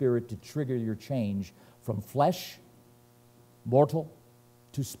his Spirit to trigger your change from flesh, mortal,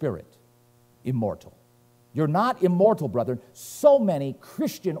 to spirit, immortal. You're not immortal, brethren. So many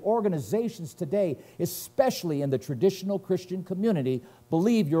Christian organizations today, especially in the traditional Christian community,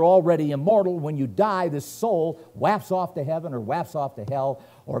 believe you're already immortal. When you die, this soul wafts off to heaven or wafts off to hell.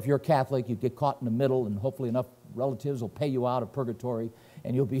 Or if you're Catholic, you get caught in the middle, and hopefully enough relatives will pay you out of purgatory,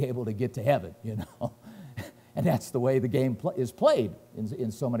 and you'll be able to get to heaven, And that's the way the game is played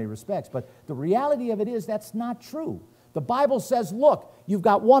in so many respects. But the reality of it is that's not true. The Bible says, look, you've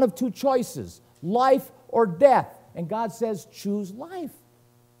got one of two choices, life or death. And God says, choose life.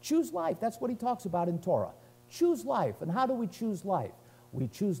 Choose life. That's what he talks about in Torah. Choose life. And how do we choose life? We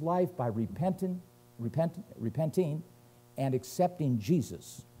choose life by repenting and accepting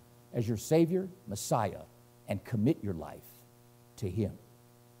Jesus as your Savior, Messiah, and commit your life to him.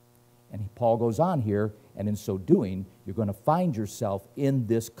 And Paul goes on here, and in so doing, you're going to find yourself in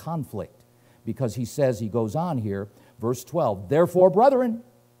this conflict. Because he goes on here, verse 12, therefore, brethren,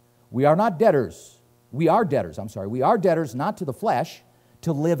 we are not debtors we are debtors not to the flesh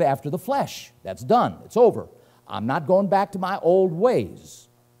to live after the flesh. That's done. It's over. I'm not going back to my old ways.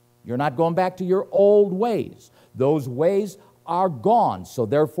 You're not going back to your old ways. Those ways are gone. So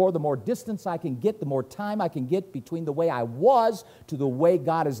therefore, the more distance I can get, the more time I can get between the way I was to the way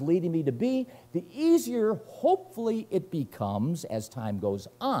God is leading me to be, the easier, hopefully, it becomes as time goes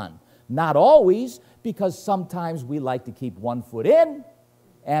on. Not always, because sometimes we like to keep one foot in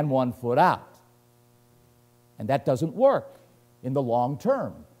and one foot out. And that doesn't work in the long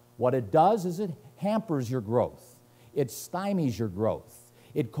term. What it does is it hampers your growth. It stymies your growth.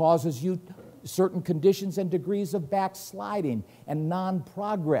 It causes you certain conditions and degrees of backsliding and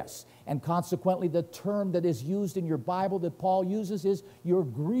non-progress. And consequently, the term that is used in your Bible that Paul uses is you're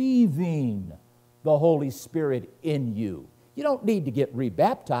grieving the Holy Spirit in you. You don't need to get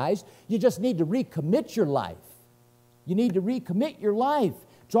rebaptized. You just need to recommit your life. You need to recommit your life,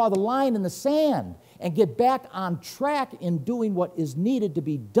 draw the line in the sand, and get back on track in doing what is needed to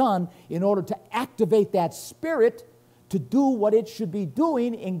be done in order to activate that Spirit to do what it should be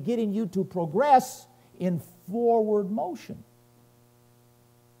doing in getting you to progress in forward motion.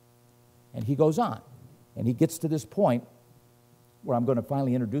 And he goes on, and he gets to this point where I'm going to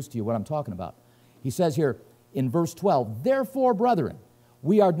finally introduce to you what I'm talking about. He says here in verse 12, "Therefore, brethren,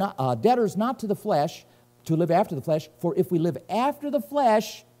 we are not, debtors not to the flesh, to live after the flesh, for if we live after the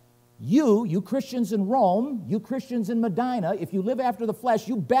flesh, you Christians in Rome, you Christians in Medina, if you live after the flesh,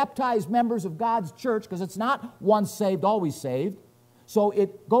 you baptize members of God's church, because it's not once saved, always saved. So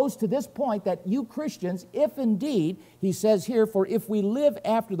it goes to this point that you Christians, if indeed, he says here, for if we live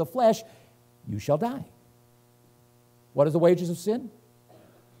after the flesh, you shall die. What is the wages of sin?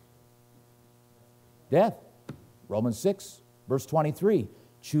 Death. Romans 6, verse 23.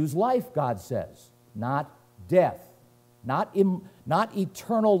 Choose life, God says, not death. Not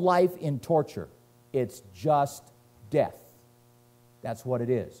eternal life in torture. It's just death. That's what it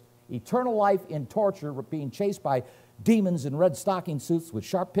is. Eternal life in torture, being chased by demons in red stocking suits with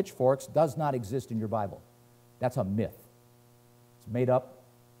sharp pitchforks, does not exist in your Bible. That's a myth. It's made up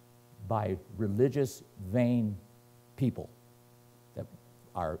by religious, vain people that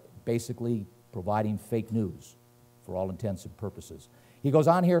are basically providing fake news for all intents and purposes. He goes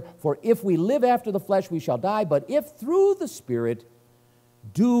on here, for if we live after the flesh, we shall die, but if through the Spirit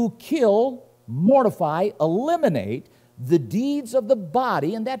do kill, mortify, eliminate the deeds of the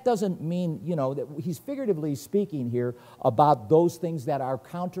body, and that doesn't mean, that he's figuratively speaking here about those things that are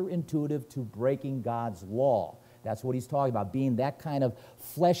counterintuitive to breaking God's law. That's what he's talking about, being that kind of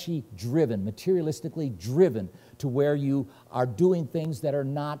fleshy driven, materialistically driven, to where you are doing things that are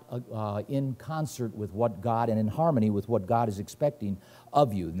not in concert with what God and in harmony with what God is expecting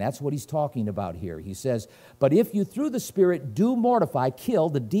of you. And that's what he's talking about here. He says, but if you through the Spirit do mortify, kill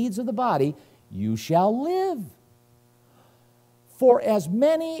the deeds of the body, you shall live. For as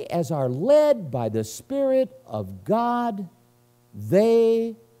many as are led by the Spirit of God,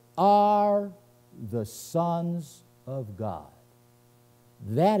 they are the sons of God.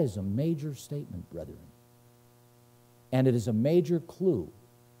 That is a major statement, brethren. And it is a major clue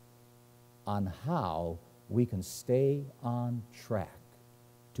on how we can stay on track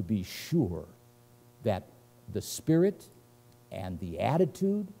to be sure that the spirit and the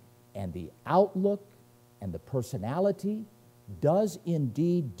attitude and the outlook and the personality does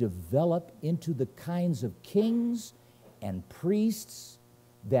indeed develop into the kinds of kings and priests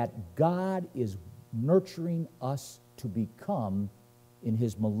that God is nurturing us to become in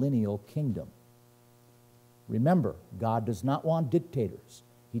his millennial kingdom. Remember, God does not want dictators.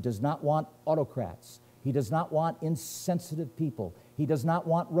 He does not want autocrats. He does not want insensitive people. He does not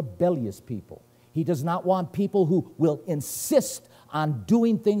want rebellious people. He does not want people who will insist on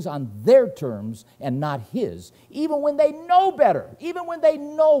doing things on their terms and not his. Even when they know better, even when they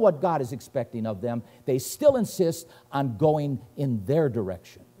know what God is expecting of them, they still insist on going in their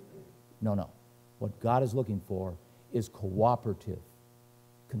direction. No. What God is looking for is cooperative,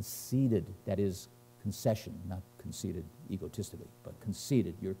 conceded, that is concession, not conceded egotistically, but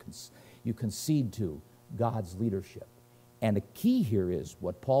conceded. You concede to God's leadership. And the key here is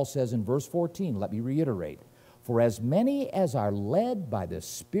what Paul says in verse 14. Let me reiterate. For as many as are led by the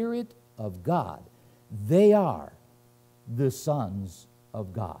Spirit of God, they are the sons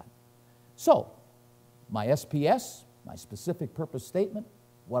of God. So, my SPS, my specific purpose statement,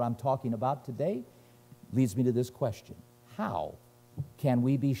 what I'm talking about today, leads me to this question. How can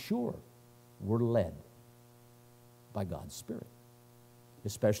we be sure we're led by God's Spirit?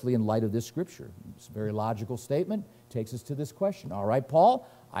 Especially in light of this scripture. It's a very logical statement. Takes us to this question. All right, Paul,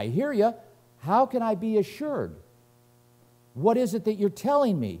 I hear you. How can I be assured? What is it that you're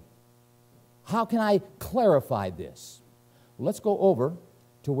telling me How can I clarify this? Well, let's go over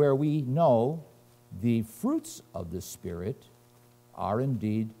to where we know the fruits of the Spirit are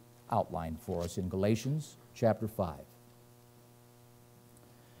indeed outlined for us in Galatians chapter 5.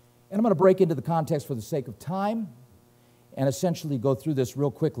 And I'm going to break into the context for the sake of time and essentially go through this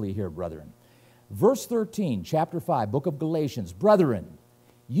real quickly here, brethren. Verse 13, chapter 5, book of Galatians. Brethren,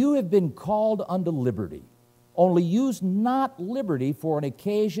 you have been called unto liberty. Only use not liberty for an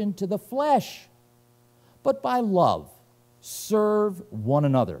occasion to the flesh, but by love serve one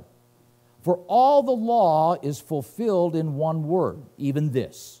another. For all the law is fulfilled in one word, even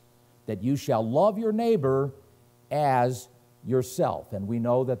this, that you shall love your neighbor as yourself. And we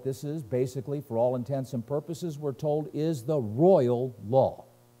know that this is basically, for all intents and purposes, we're told, is the royal law.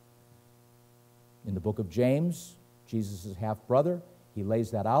 In the book of James, Jesus' half-brother, he lays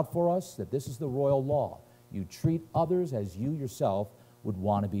that out for us, that this is the royal law. You treat others as you yourself would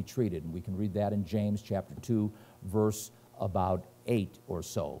want to be treated. And we can read that in James chapter 2, verse about 8 or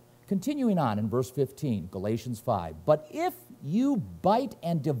so. Continuing on in verse 15, Galatians 5. But if you bite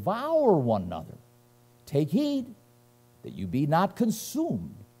and devour one another, take heed that you be not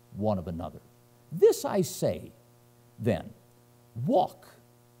consumed one of another. This I say, then, walk.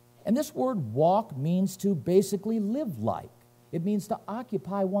 And this word walk means to basically live like. It means to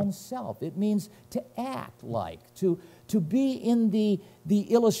occupy oneself. It means to act like, to be in the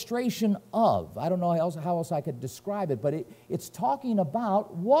illustration of. I don't know how else I could describe it, but it's talking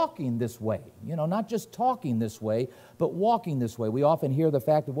about walking this way. You know, not just talking this way, but walking this way. We often hear the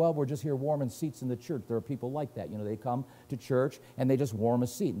fact that, well, we're just here warming seats in the church. There are people like that. You know, they come to church and they just warm a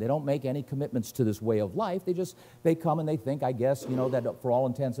seat. They don't make any commitments to this way of life. They come and they think, I guess, you know, that for all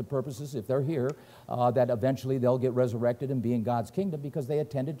intents and purposes, if they're here, that eventually they'll get resurrected and be in God's kingdom because they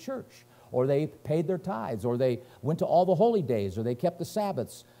attended church, or they paid their tithes, or they went to all the holy days, or they kept the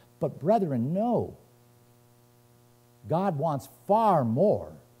Sabbaths. But brethren, no. God wants far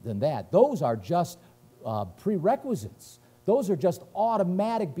more than that. Those are just prerequisites. Those are just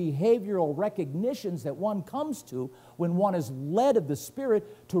automatic behavioral recognitions that one comes to when one is led of the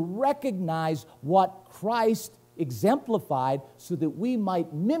Spirit to recognize what Christ exemplified so that we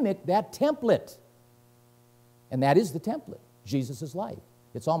might mimic that template. And that is the template, Jesus' life.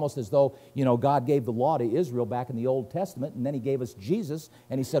 It's almost as though, you know, God gave the law to Israel back in the Old Testament, and then he gave us Jesus,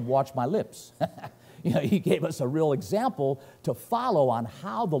 and he said, watch my lips. You know, he gave us a real example to follow on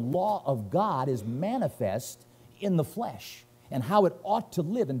how the law of God is manifest in the flesh and how it ought to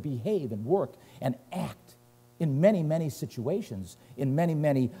live and behave and work and act in many, many situations, in many,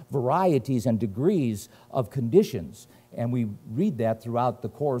 many varieties and degrees of conditions. And we read that throughout the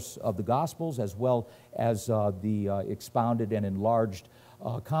course of the Gospels as well as the expounded and enlarged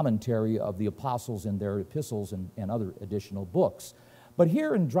commentary of the apostles in their epistles and other additional books. But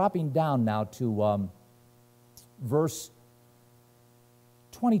here, in dropping down now to verse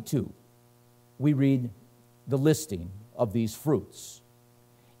 22, we read the listing of these fruits.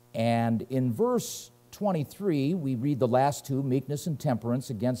 And in verse 23, we read the last two, meekness and temperance.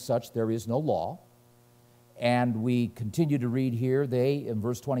 Against such there is no law. And we continue to read here, they, in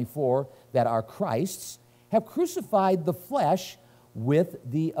verse 24, that our Christs have crucified the flesh with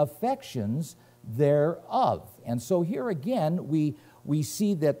the affections thereof. And so here again, we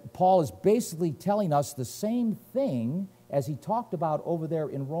see that Paul is basically telling us the same thing as he talked about over there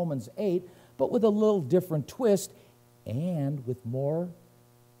in Romans 8, but with a little different twist and with more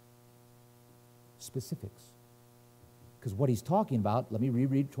specifics. Because what he's talking about, let me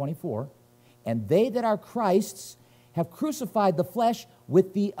reread 24. And they that are Christ's have crucified the flesh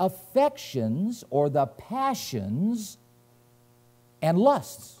with the affections or the passions and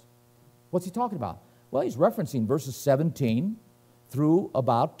lusts. What's he talking about? Well, he's referencing verses 17 through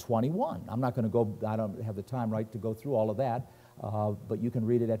about 21. I'm not going to go, I don't have the time right to go through all of that, but you can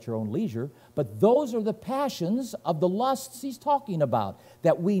read it at your own leisure. But those are the passions of the lusts he's talking about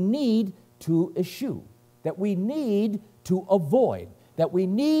that we need to eschew, that we need to avoid, that we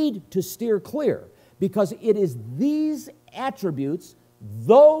need to steer clear, because it is these attributes,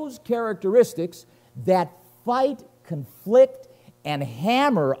 those characteristics that fight, conflict, and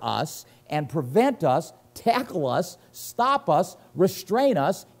hammer us and prevent us, tackle us, stop us, restrain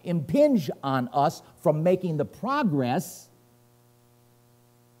us, impinge on us from making the progress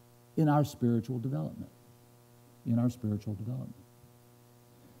in our spiritual development. In our spiritual development.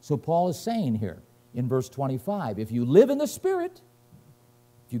 So Paul is saying here in verse 25, if you live in the Spirit,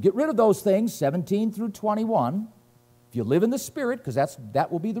 if you get rid of those things, 17 through 21, if you live in the Spirit, because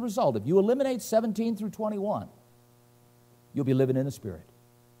that will be the result. If you eliminate 17 through 21, you'll be living in the Spirit.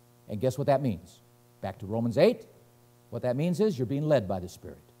 And guess what that means? Back to Romans 8, what that means is you're being led by the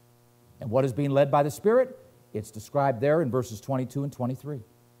Spirit. And what is being led by the Spirit? It's described there in verses 22 and 23.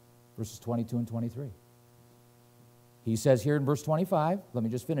 Verses 22 and 23. He says here in verse 25, let me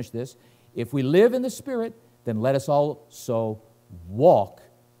just finish this. If we live in the Spirit, then let us also walk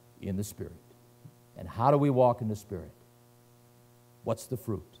in the Spirit. And how do we walk in the Spirit? What's the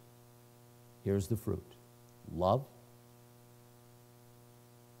fruit? Here's the fruit. Love,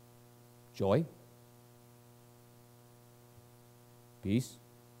 joy, peace,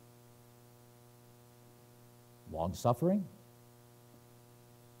 long-suffering,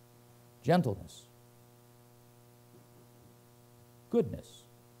 gentleness, goodness,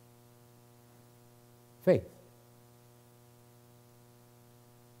 faith,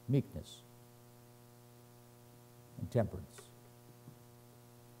 meekness, and temperance.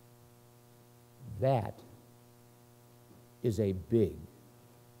 That is a big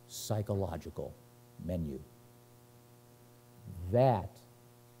psychological menu. That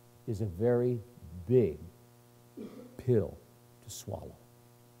is a very big pill to swallow.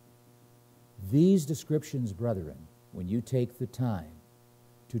 These descriptions, brethren, when you take the time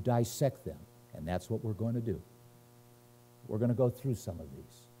to dissect them, and that's what we're going to do, we're going to go through some of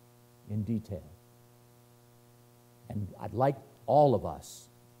these in detail. And I'd like all of us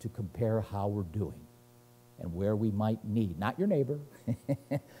to compare how we're doing and where we might need, not your neighbor,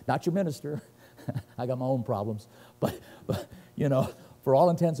 not your minister, I got my own problems, but you know, for all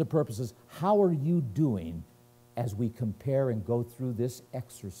intents and purposes, how are you doing as we compare and go through this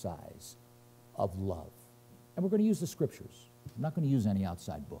exercise of love? And we're going to use the Scriptures. I'm not going to use any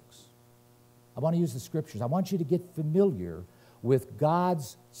outside books. I want to use the Scriptures. I want you to get familiar with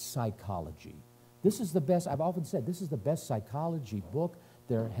God's psychology. This is the best, I've often said, this is the best psychology book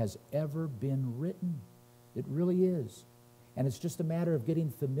there has ever been written. It really is. And it's just a matter of getting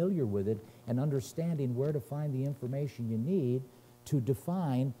familiar with it and understanding where to find the information you need to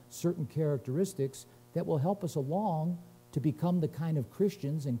define certain characteristics that will help us along to become the kind of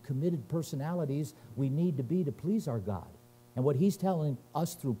Christians and committed personalities we need to be to please our God. And what he's telling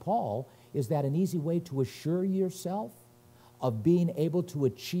us through Paul is that an easy way to assure yourself of being able to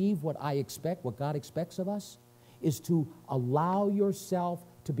achieve what I expect, what God expects of us, is to allow yourself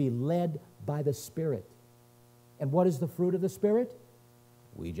to be led by the Spirit. And what is the fruit of the Spirit?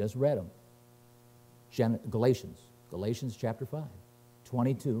 We just read them. Galatians chapter 5,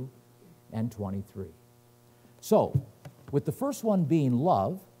 22 and 23. So, with the first one being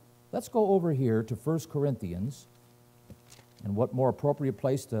love, let's go over here to 1 Corinthians. And what more appropriate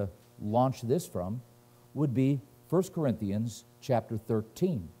place to launch this from would be 1 Corinthians chapter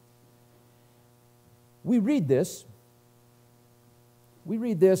 13. We read this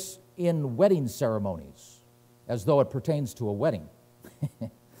in wedding ceremonies, as though it pertains to a wedding.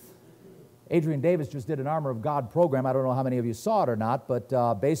 Adrian Davis just did an Armor of God program. I don't know how many of you saw it or not,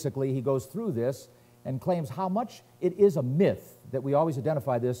 but basically he goes through this and claims how much it is a myth that we always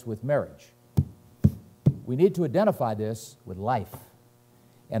identify this with marriage. We need to identify this with life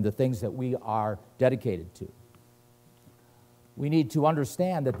and the things that we are dedicated to. We need to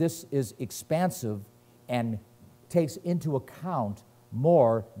understand that this is expansive and takes into account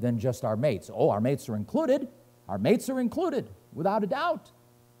more than just our mates. Oh, our mates are included. Our mates are included, without a doubt.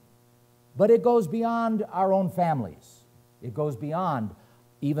 But it goes beyond our own families. It goes beyond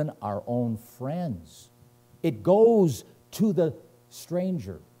even our own friends. It goes to the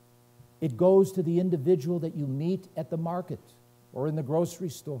stranger. It goes to the individual that you meet at the market or in the grocery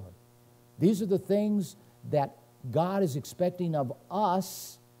store. These are the things that God is expecting of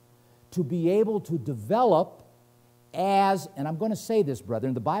us to be able to develop as, and I'm going to say this,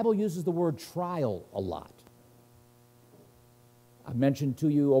 brethren, the Bible uses the word trial a lot. I've mentioned to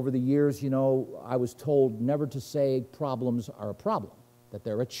you over the years, I was told never to say problems are a problem, that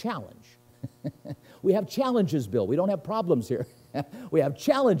they're a challenge. We have challenges, Bill. We don't have problems here. We have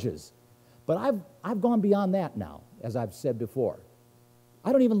challenges. But I've gone beyond that now, as I've said before.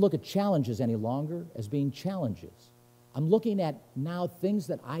 I don't even look at challenges any longer as being challenges. I'm looking at now things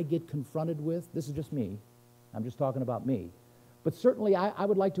that I get confronted with. This is just me. I'm just talking about me. But certainly I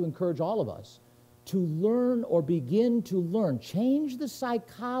would like to encourage all of us to learn or begin to learn. Change the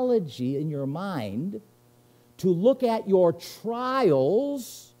psychology in your mind to look at your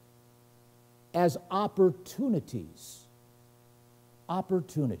trials as opportunities.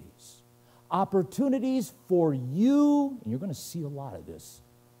 Opportunities. Opportunities for you, and you're going to see a lot of this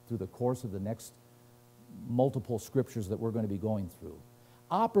through the course of the next multiple scriptures that we're going to be going through.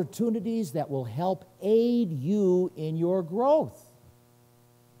 Opportunities that will help aid you in your growth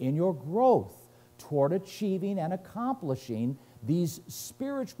toward achieving and accomplishing these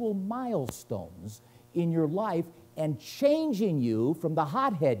spiritual milestones in your life and changing you from the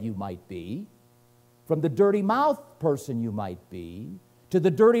hothead you might be, from the dirty mouth person you might be, to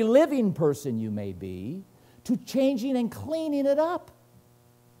the dirty living person you may be, to changing and cleaning it up.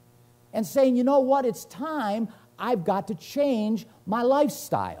 And saying, you know what, it's time, I've got to change my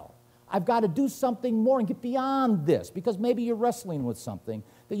lifestyle. I've got to do something more and get beyond this, because maybe you're wrestling with something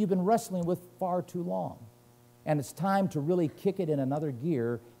that you've been wrestling with far too long. And it's time to really kick it in another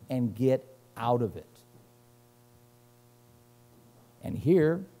gear and get out of it. And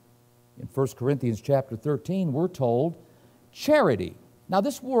here, in 1 Corinthians chapter 13, we're told charity. Now,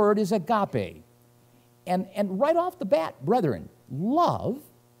 this word is agape. And right off the bat, brethren, love,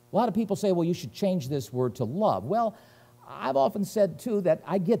 a lot of people say, well, you should change this word to love. Well, I've often said, too, that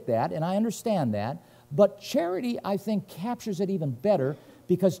I get that and I understand that, but charity, I think, captures it even better,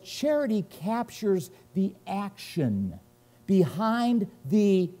 because charity captures the action behind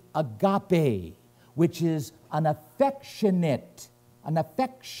the agape, which is an affection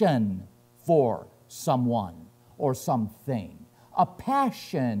for someone or something, a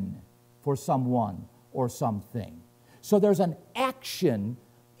passion for someone or something. So there's an action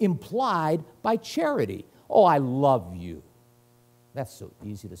implied by charity. Oh, I love you. That's so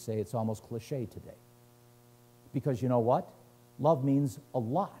easy to say, it's almost cliche today. Because you know what? Love means a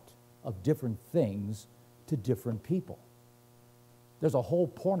lot of different things to different people. There's a whole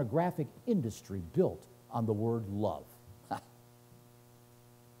pornographic industry built on the word love.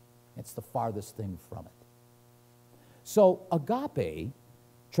 It's the farthest thing from it. So agape,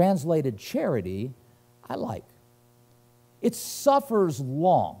 translated charity, I like. It suffers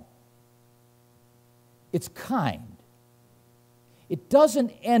long. It's kind. It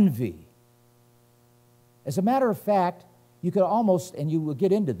doesn't envy. As a matter of fact, you could almost, and you will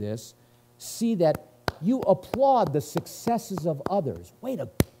get into this, see that you applaud the successes of others. Way to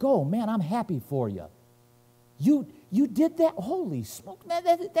go, man, I'm happy for you. You did that? Holy smoke, man,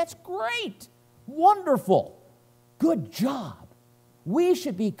 that's great. Wonderful. Good job. We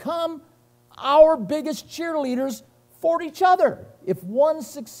should become our biggest cheerleaders for each other. If one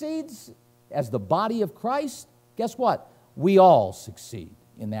succeeds as the body of Christ, guess what? We all succeed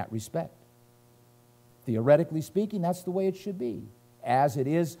in that respect. Theoretically speaking, that's the way it should be. As it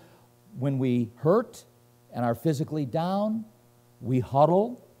is when we hurt and are physically down, we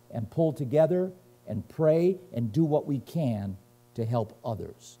huddle and pull together and pray and do what we can to help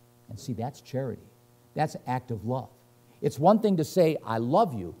others. And see, that's charity. That's act of love. It's one thing to say, I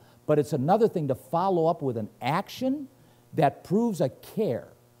love you, but it's another thing to follow up with an action that proves a care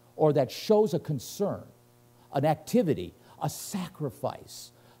or that shows a concern, an activity, a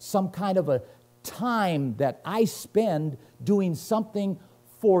sacrifice, some kind of a time that I spend doing something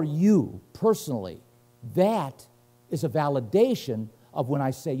for you personally. That is a validation of when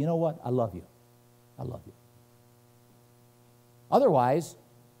I say, you know what, I love you. I love you. Otherwise,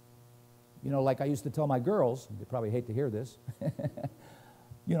 you know, like I used to tell my girls, they probably hate to hear this,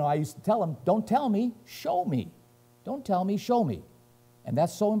 you know, I used to tell them, don't tell me, show me. Don't tell me, show me. And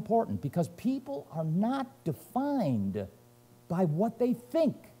that's so important, because people are not defined by what they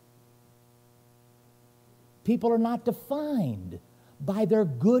think. People are not defined by their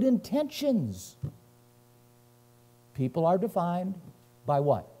good intentions. People are defined by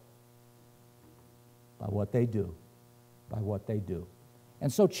what? By what they do. By what they do.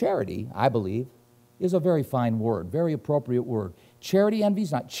 And so charity, I believe, is a very fine word, very appropriate word. Charity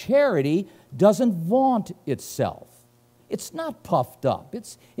envies not. Charity doesn't vaunt itself. It's not puffed up.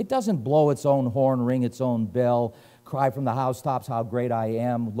 It doesn't blow its own horn, ring its own bell, cry from the housetops how great I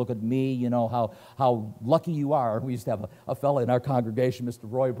am, look at me, you know, how lucky you are. We used to have a fellow in our congregation, Mr.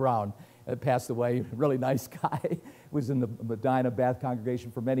 Roy Brown, passed away, really nice guy, was in the Medina Bath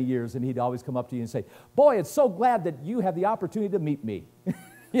congregation for many years, and he'd always come up to you and say, boy, it's so glad that you have the opportunity to meet me.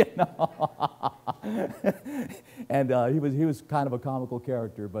 You know, and he was kind of a comical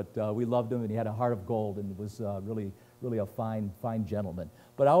character, but we loved him, and he had a heart of gold, and was really a fine gentleman.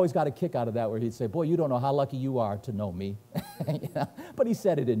 But I always got a kick out of that, where he'd say, boy, you don't know how lucky you are to know me. You know? But he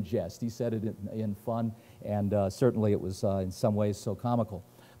said it in jest. He said it in fun, and certainly it was in some ways so comical.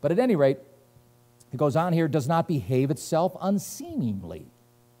 But at any rate, it goes on here, does not behave itself unseemingly,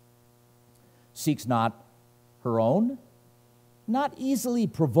 seeks not her own, not easily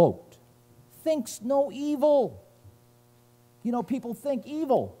provoked, thinks no evil. You know, people think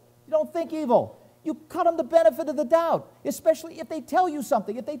evil. You don't think evil. You cut them the benefit of the doubt, especially if they tell you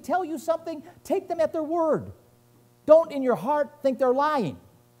something. If they tell you something, take them at their word. Don't in your heart think they're lying.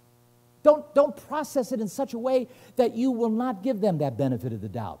 Don't process it in such a way that you will not give them that benefit of the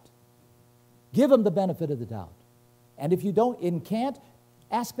doubt. Give them the benefit of the doubt. And if you don't and can't,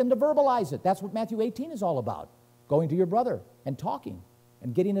 ask them to verbalize it. That's what Matthew 18 is all about. going to your brother and talking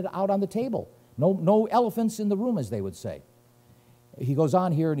and getting it out on the table. No elephants in the room, as they would say. He goes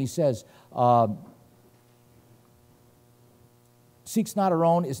on here and he says, seeks not her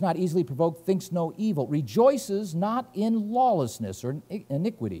own, is not easily provoked, thinks no evil, rejoices not in lawlessness or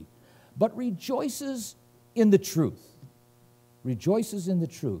iniquity, but rejoices in the truth. Rejoices in the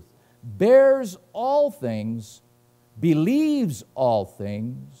truth. Bears all things, believes all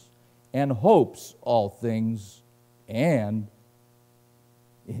things, and hopes all things, and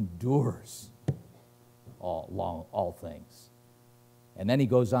endures all things. And then he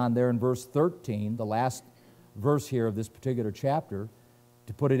goes on there in verse 13, the last verse here of this particular chapter,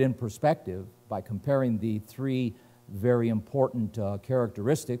 to put it in perspective by comparing the three very important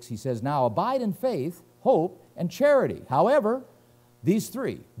characteristics. He says, now abide in faith, hope, and charity. However, these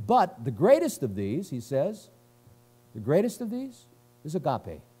three. But the greatest of these, he says, the greatest of these is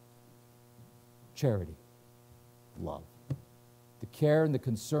agape, charity, love. The care and the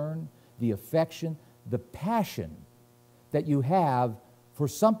concern, the affection, the passion that you have for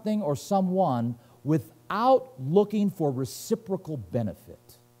something or someone without looking for reciprocal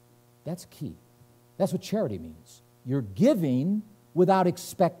benefit. That's key. That's what charity means. You're giving without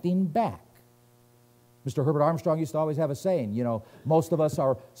expecting back. Mr. Herbert Armstrong used to always have a saying, you know, most of us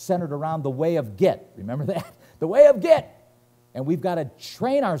are centered around the way of get. Remember that? The way of get. And we've got to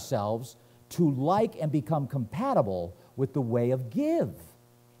train ourselves to like and become compatible with the way of give.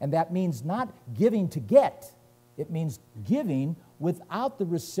 And that means not giving to get. It means giving without the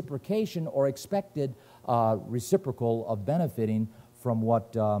reciprocation or expected reciprocal of benefiting from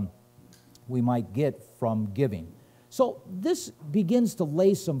what we might get from giving. So this begins to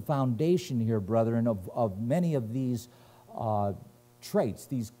lay some foundation here, brethren, of many of these traits,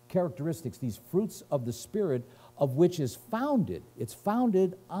 these characteristics, these fruits of the Spirit, of which is founded. It's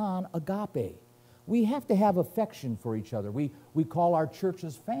founded on agape. We have to have affection for each other. We call our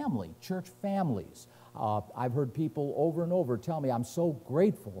churches family, church families. I've heard people over and over tell me, I'm so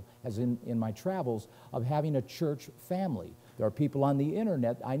grateful, as in my travels, of having a church family. There are people on the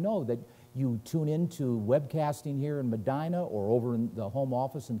internet, I know, that you tune into webcasting here in Medina or over in the home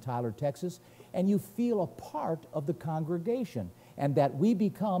office in Tyler, Texas, and you feel a part of the congregation, and that we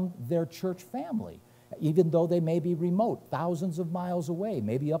become their church family, even though they may be remote, thousands of miles away,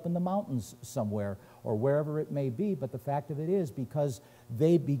 maybe up in the mountains somewhere, or wherever it may be. But the fact of it is, because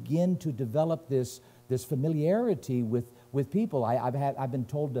they begin to develop this familiarity with people. I've been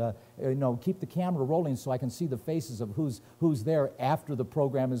told to keep the camera rolling so I can see the faces of who's there after the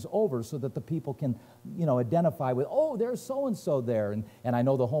program is over, so that the people can identify with, oh, there's so and so there, and I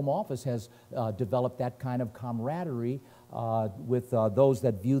know the home office has developed that kind of camaraderie with those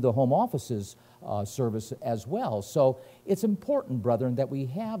that view the home office's service as well. So it's important, brethren, that we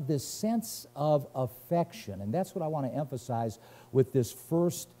have this sense of affection, and that's what I want to emphasize with this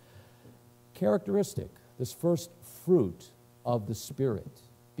first characteristic, this first fruit of the Spirit,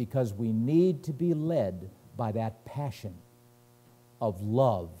 because we need to be led by that passion of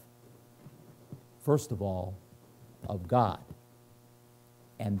love, first of all, of God.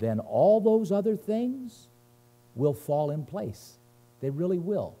 And then all those other things will fall in place. They really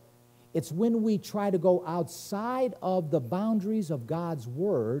will. It's when we try to go outside of the boundaries of God's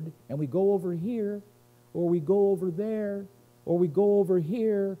Word, and we go over here, or we go over there, or we go over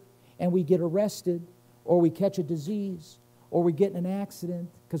here, and we get arrested, or we catch a disease, or we get in an accident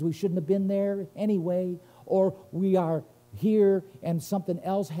because we shouldn't have been there anyway, or we are here and something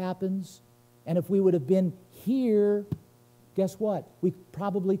else happens, and if we would have been here, guess what? We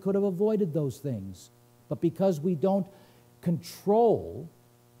probably could have avoided those things. But because we don't control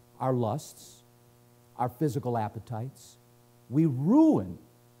our lusts, our physical appetites, we ruin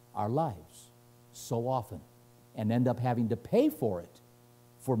our lives so often and end up having to pay for it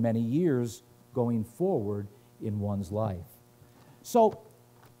for many years going forward in one's life. So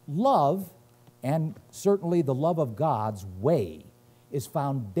love, and certainly the love of God's way, is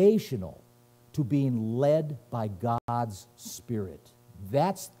foundational to being led by God's Spirit.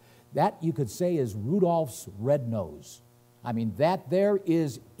 That you could say is Rudolph's red nose. I mean, that there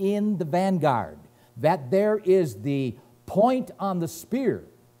is in the vanguard. That there is the point on the spear.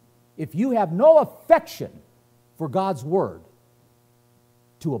 If you have no affection for God's Word,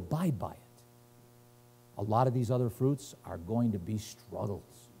 to abide by it, a lot of these other fruits are going to be struggles.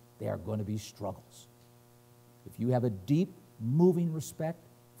 They are going to be struggles. If you have a deep, moving respect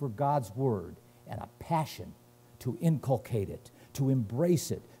for God's Word and a passion to inculcate it, to embrace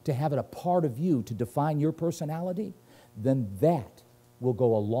it, to have it a part of you, to define your personality, then that will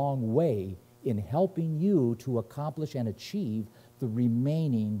go a long way in helping you to accomplish and achieve the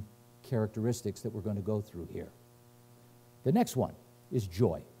remaining characteristics that we're going to go through here. The next one is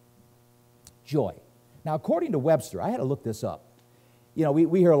joy. Joy. Now, according to Webster, I had to look this up. You know,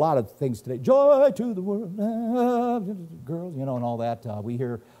 we hear a lot of things today. Joy to the world, girls, you know, and all that. We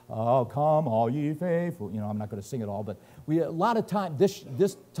hear, oh, come all ye faithful. You know, I'm not going to sing it all, but a lot of time, this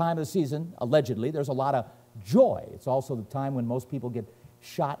time of the season, allegedly, there's a lot of joy. It's also the time when most people get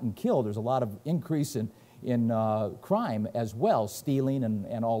shot and killed. There's a lot of increase in crime as well, stealing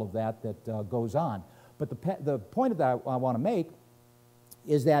and all of that goes on. But the point that I want to make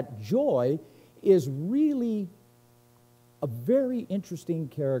is that joy is really a very interesting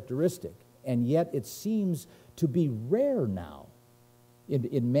characteristic, and yet it seems to be rare now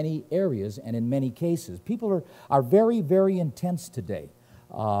in many areas and in many cases. People are very, very intense today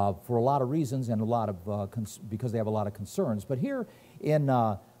for a lot of reasons and a lot of because they have a lot of concerns. But here in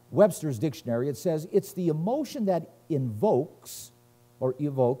Webster's dictionary, it says it's the emotion that evokes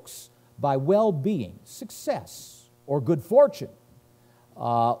by well-being, success, or good fortune,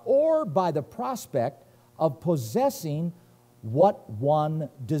 or by the prospect of possessing what one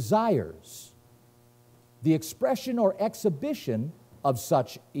desires. The expression or exhibition of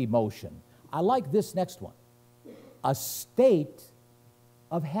such emotion. I like this next one. A state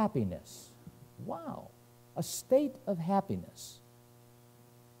of happiness. Wow. A state of happiness.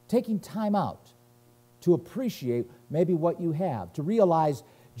 Taking time out to appreciate maybe what you have, to realize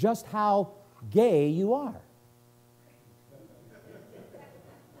just how gay you are.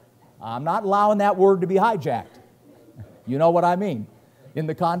 I'm not allowing that word to be hijacked. You know what I mean. In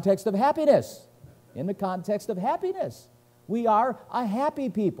the context of happiness. In the context of happiness. We are a happy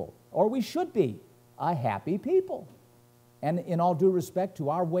people, or we should be a happy people. And in all due respect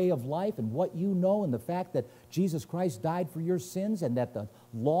to our way of life and what you know and the fact that Jesus Christ died for your sins and that the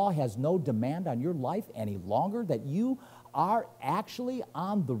law has no demand on your life any longer, that you are actually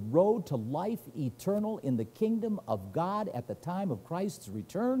on the road to life eternal in the kingdom of God at the time of Christ's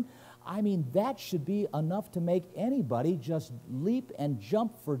return, I mean, that should be enough to make anybody just leap and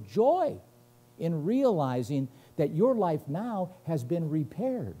jump for joy in realizing that your life now has been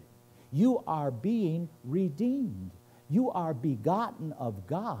repaired. You are being redeemed. You are begotten of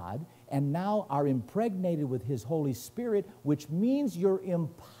God and now are impregnated with His Holy Spirit, which means you're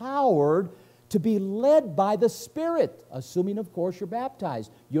empowered to be led by the Spirit, assuming, of course, you're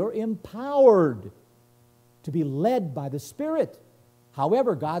baptized. You're empowered to be led by the Spirit.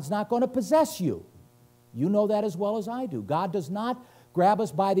 However, God's not going to possess you. You know that as well as I do. God does not grab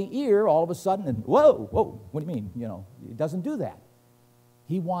us by the ear all of a sudden and, whoa, what do you mean? You know, He doesn't do that.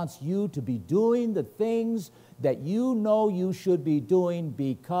 He wants you to be doing the things that you know you should be doing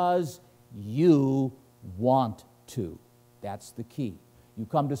because you want to. That's the key. You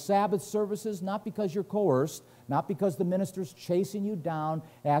come to Sabbath services not because you're coerced, not because the minister's chasing you down,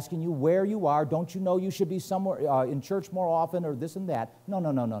 asking you where you are. Don't you know you should be somewhere in church more often or this and that?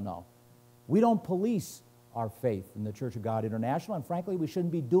 No. We don't police our faith in the Church of God International, and frankly, we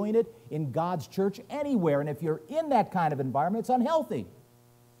shouldn't be doing it in God's church anywhere. And if you're in that kind of environment, it's unhealthy.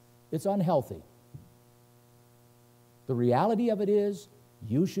 It's unhealthy. The reality of it is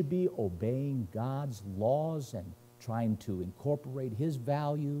you should be obeying God's laws and trying to incorporate His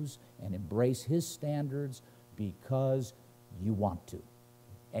values and embrace His standards because you want to.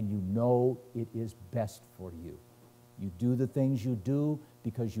 And you know it is best for you. You do the things you do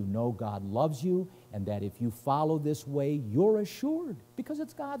because you know God loves you and that if you follow this way, you're assured because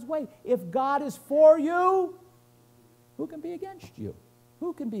it's God's way. If God is for you, who can be against you?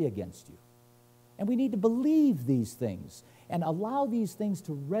 Who can be against you? And we need to believe these things and allow these things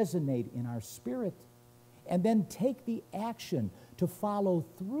to resonate in our spirit and then take the action to follow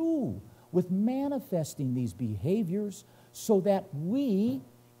through with manifesting these behaviors so that we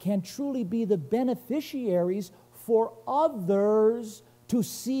can truly be the beneficiaries for others to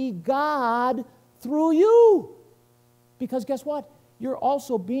see God through you. Because guess what? You're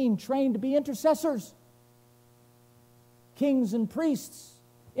also being trained to be intercessors. Kings and priests,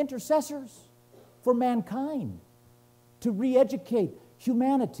 intercessors for mankind, to re-educate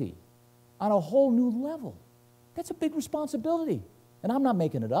humanity on a whole new level. That's a big responsibility. And I'm not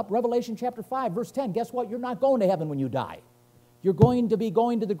making it up. Revelation chapter 5, verse 10, guess what? You're not going to heaven when you die. You're going to be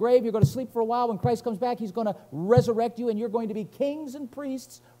going to the grave. You're going to sleep for a while. When Christ comes back, He's going to resurrect you, and you're going to be kings and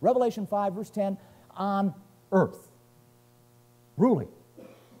priests, Revelation 5, verse 10, on earth, ruling.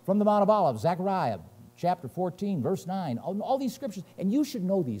 From the Mount of Olives, Zechariah chapter 14, verse 9, all these scriptures. And you should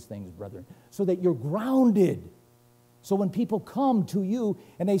know these things, brethren, so that you're grounded. So when people come to you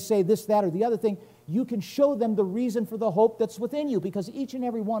and they say this, that, or the other thing, you can show them the reason for the hope that's within you, because each and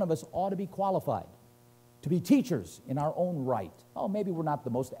every one of us ought to be qualified to be teachers in our own right. Oh, maybe we're not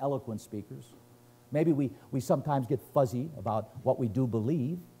the most eloquent speakers, Maybe we sometimes get fuzzy about what we do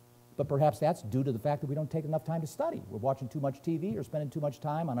believe, but perhaps that's due to the fact that we don't take enough time to study. We're watching too much TV or spending too much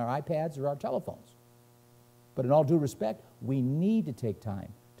time on our iPads or our telephones. But in all due respect, we need to take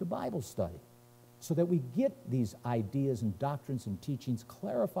time to Bible study so that we get these ideas and doctrines and teachings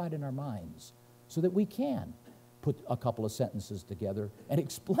clarified in our minds so that we can put a couple of sentences together and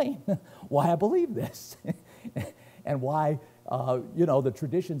explain why I believe this and why, the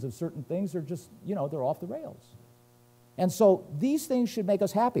traditions of certain things are just, they're off the rails. And so these things should make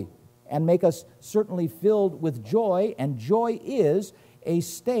us happy and make us certainly filled with joy, and joy is a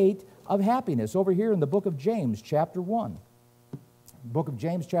state of happiness. Over here in the book of James, chapter 1. Book of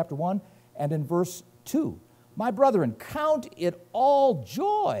James, chapter 1, and in verse 2. My brethren, count it all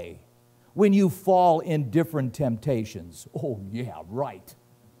joy when you fall in different temptations. Oh, yeah, right.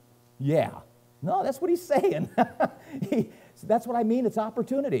 Yeah. No, that's what he's saying. That's what I mean. It's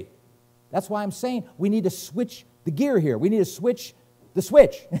opportunity. That's why I'm saying we need to switch the gear here. We need to switch the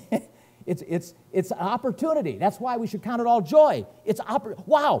switch. It's opportunity. That's why we should count it all joy.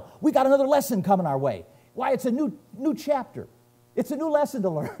 Wow, we got another lesson coming our way. Why, it's a new chapter. It's a new lesson to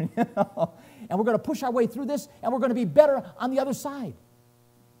learn. And we're going to push our way through this, and we're going to be better on the other side.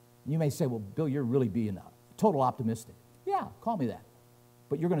 You may say, well, Bill, you're really being total optimistic. Yeah, call me that.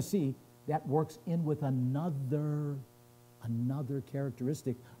 But you're going to see that works in with another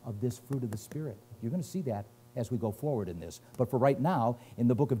characteristic of this fruit of the Spirit. You're going to see that as we go forward in this. But for right now, in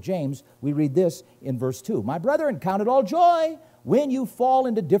the book of James, we read this in verse 2. My brethren, count it all joy when you fall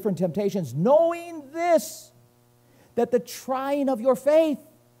into different temptations, knowing this, that the trying of your faith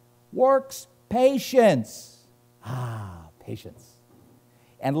works patience. Patience.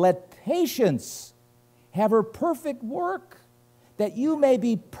 And let patience have her perfect work, that you may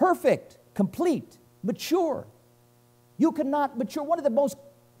be perfect, complete, mature. You cannot mature. One of the most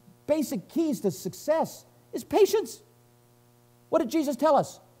basic keys to success is patience. What did Jesus tell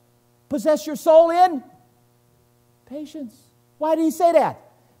us? Possess your soul in patience. Why did he say that?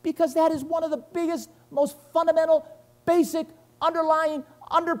 Because that is one of the biggest, most fundamental, basic,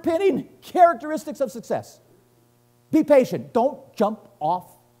 underpinning characteristics of success. Be patient. Don't jump off.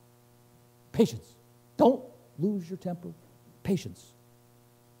 Patience. Don't lose your temper. Patience.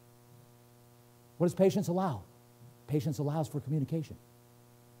 What does patience allow? Patience allows for communication.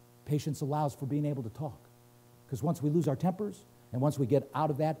 Patience allows for being able to talk. Because once we lose our tempers, and once we get out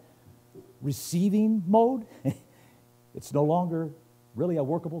of that receiving mode, it's no longer really a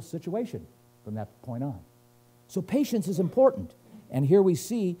workable situation from that point on. So patience is important. And here we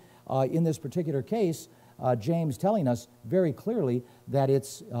see, in this particular case, James telling us very clearly that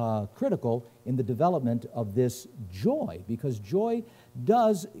it's critical in the development of this joy, because joy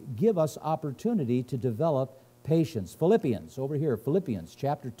does give us opportunity to develop patience. Philippians, over here, Philippians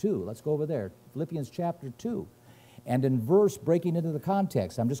chapter 2. Let's go over there. Philippians chapter 2. And in verse, breaking into the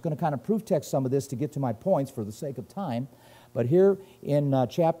context, I'm just going to kind of proof text some of this to get to my points for the sake of time. But here in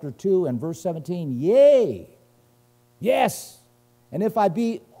chapter 2 and verse 17, yea, yes, and if I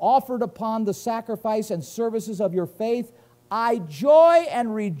be offered upon the sacrifice and services of your faith, I joy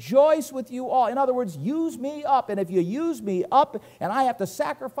and rejoice with you all. In other words, use me up. And if you use me up and I have to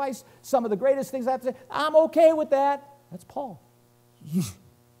sacrifice some of the greatest things I have to say, I'm okay with that. That's Paul.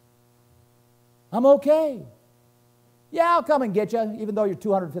 I'm okay. Yeah, I'll come and get you, even though you're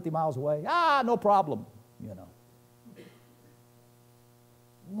 250 miles away. No problem,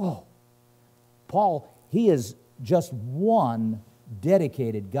 Whoa. Paul, he is just one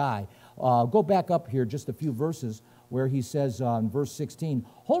dedicated guy. Go back up here just a few verses where he says in verse 16,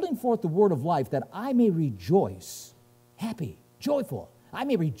 holding forth the word of life that I may rejoice, happy, joyful, I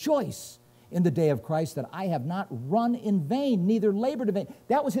may rejoice in the day of Christ, that I have not run in vain, neither labored in vain.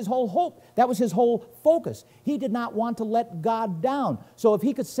 That was his whole hope. That was his whole focus. He did not want to let God down. So if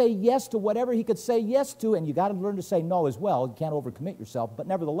he could say yes to whatever he could say yes to, and you got to learn to say no as well, you can't overcommit yourself, but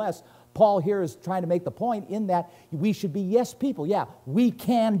nevertheless, Paul here is trying to make the point in that we should be yes people. Yeah, we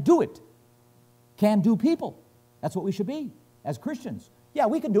can do it. Can do people. That's what we should be as Christians. Yeah,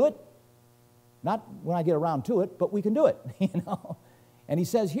 we can do it. Not when I get around to it, but we can do it, And he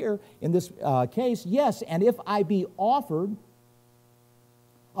says here, in this case, yes, and if I be offered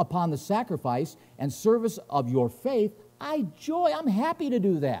upon the sacrifice and service of your faith, I joy, I'm happy to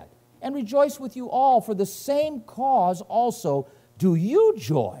do that, and rejoice with you all. For the same cause also do you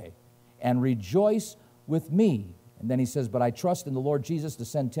joy and rejoice with me. And then he says, but I trust in the Lord Jesus to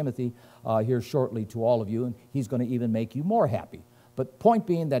send Timothy here shortly to all of you, and he's going to even make you more happy. But point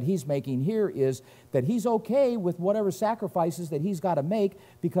being that he's making here is that he's okay with whatever sacrifices that he's got to make,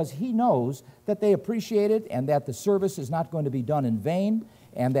 because he knows that they appreciate it and that the service is not going to be done in vain.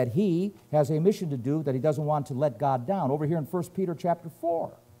 and that he has a mission to do that he doesn't want to let God down. Over here in 1 Peter chapter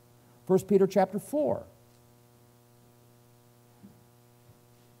 4. 1 Peter chapter 4.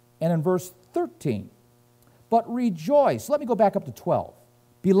 And in verse 13, but rejoice. Let me go back up to 12.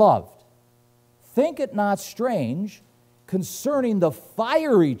 Beloved, think it not strange concerning the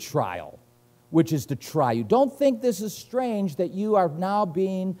fiery trial which is to try you. Don't think this is strange that you are now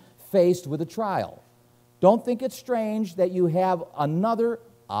being faced with a trial. Don't think it's strange that you have another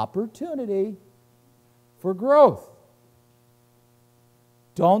opportunity for growth.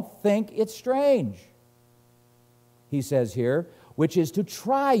 Don't think it's strange. He says here, which is to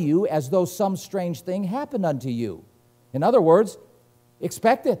try you as though some strange thing happened unto you. In other words,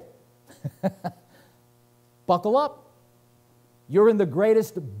 expect it. Buckle up. You're in the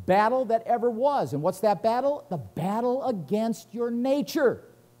greatest battle that ever was. And what's that battle? The battle against your nature.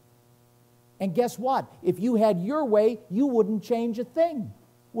 And guess what? If you had your way, you wouldn't change a thing,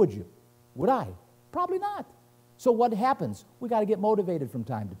 would you? Would I? Probably not. So what happens? We got to get motivated from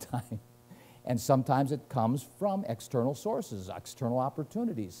time to time. And sometimes it comes from external sources, external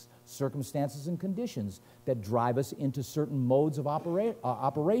opportunities, circumstances and conditions that drive us into certain modes of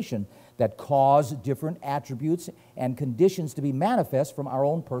operation that cause different attributes and conditions to be manifest from our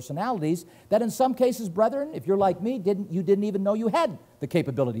own personalities that in some cases, brethren, if you're like me, you didn't even know you had the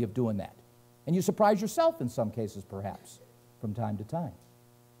capability of doing that. And you surprise yourself in some cases, perhaps, from time to time.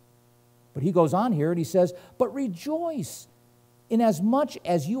 But he goes on here and he says, but rejoice inasmuch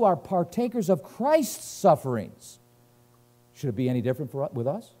as you are partakers of Christ's sufferings. Should it be any different with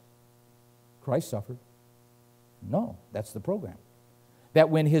us? Christ suffered. No, that's the program. That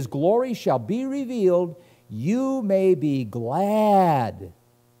when his glory shall be revealed, you may be glad.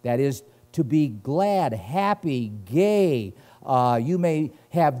 That is, to be glad, happy, gay. You may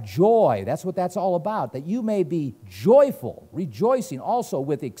have joy. That's what that's all about. That you may be joyful, rejoicing also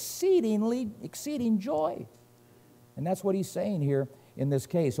with exceeding joy. And that's what he's saying here in this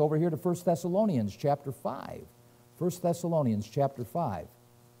case. Over here to 1 Thessalonians chapter 5. 1 Thessalonians chapter 5.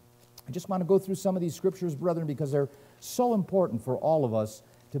 I just want to go through some of these scriptures, brethren, because they're so important for all of us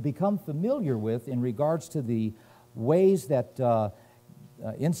to become familiar with in regards to the ways that,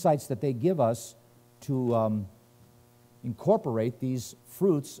 insights that they give us to incorporate these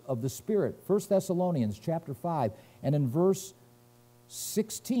fruits of the Spirit. 1 Thessalonians chapter 5, and in verse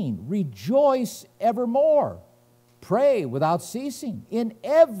 16, rejoice evermore. Pray without ceasing. In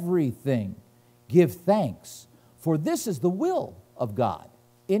everything give thanks, for this is the will of God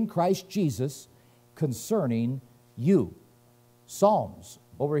in Christ Jesus concerning you. Psalms,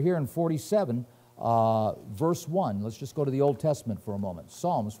 over here in 47, verse 1. Let's just go to the Old Testament for a moment.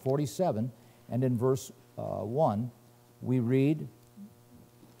 Psalms 47, and in verse 1, we read,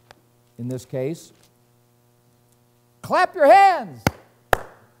 in this case, clap your hands.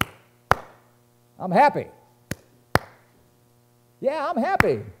 I'm happy. Yeah, I'm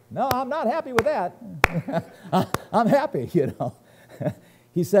happy. No, I'm not happy with that. I'm happy, you know.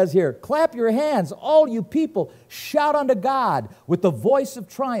 He says here, clap your hands, all you people, shout unto God with the voice of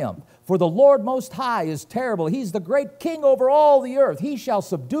triumph. For the Lord Most High is terrible. He's the great king over all the earth. He shall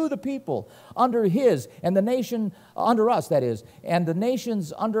subdue the people under his, and the nation under us, that is, and the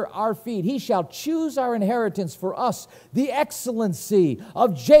nations under our feet. He shall choose our inheritance for us, the excellency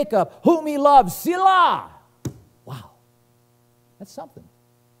of Jacob, whom he loves. Selah. Wow. That's something.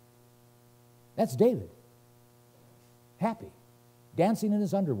 That's David. Happy. Dancing in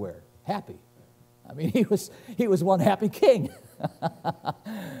his underwear. Happy. I mean, he was one happy king.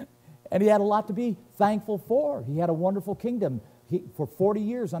 And he had a lot to be thankful for. He had a wonderful kingdom for 40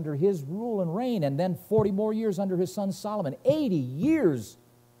 years under his rule and reign, and then 40 more years under his son Solomon. 80 years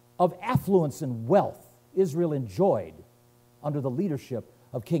of affluence and wealth Israel enjoyed under the leadership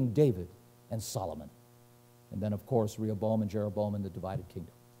of King David and Solomon. And then, of course, Rehoboam and Jeroboam and the divided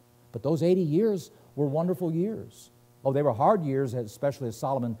kingdom. But those 80 years were wonderful years. Oh, they were hard years, especially as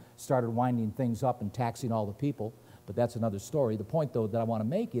Solomon started winding things up and taxing all the people. But that's another story. The point, though, that I want to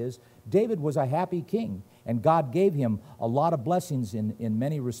make is David was a happy king, and God gave him a lot of blessings in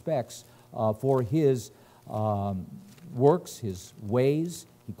many respects for his works, his ways.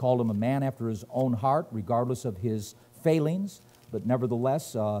 He called him a man after his own heart, regardless of his failings. But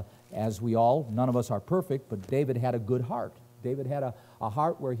nevertheless, as we all, none of us are perfect, but David had a good heart. David had a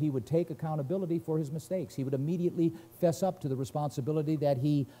heart where he would take accountability for his mistakes. He would immediately fess up to the responsibility that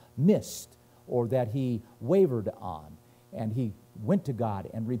he missed or that he wavered on. And he went to God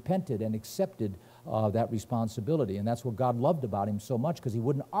and repented and accepted that responsibility. And that's what God loved about him so much, because he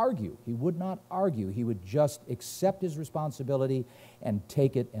wouldn't argue. He would not argue. He would just accept his responsibility and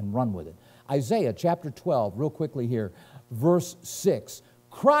take it and run with it. Isaiah chapter 12, real quickly here, verse 6.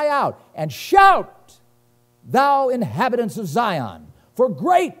 Cry out and shout, thou inhabitants of Zion, for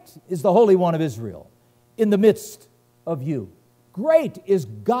great is the Holy One of Israel in the midst of you. Great is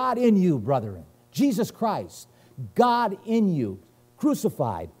God in you, brethren. Jesus Christ, God in you,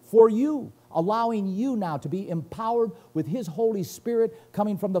 crucified for you, allowing you now to be empowered with His Holy Spirit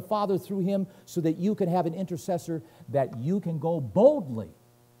coming from the Father through Him so that you can have an intercessor, that you can go boldly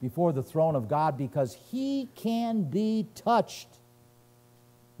before the throne of God because He can be touched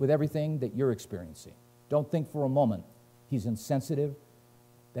with everything that you're experiencing. Don't think for a moment He's insensitive,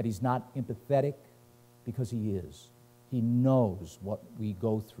 that He's not empathetic, because He is. He knows what we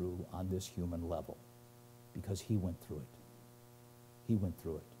go through on this human level because He went through it. He went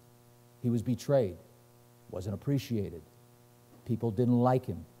through it. He was betrayed, wasn't appreciated. People didn't like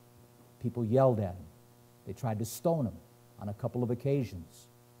Him. People yelled at Him. They tried to stone Him on a couple of occasions.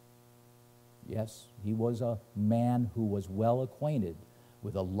 Yes, He was a man who was well acquainted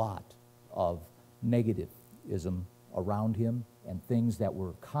with a lot of negativism around Him and things that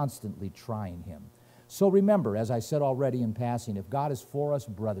were constantly trying Him. So remember, as I said already in passing, if God is for us,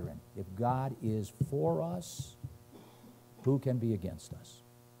 brethren, if God is for us, who can be against us?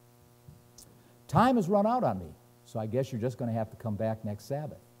 Time has run out on me, so I guess you're just going to have to come back next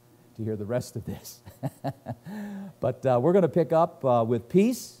Sabbath to hear the rest of this. But we're going to pick up with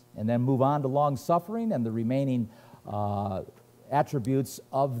peace and then move on to long-suffering and the remaining attributes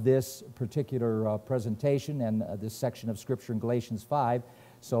of this particular presentation and this section of Scripture in Galatians 5.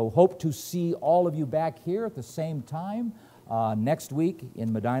 So hope to see all of you back here at the same time next week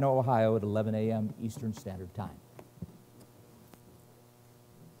in Medina, Ohio at 11 a.m. Eastern Standard Time.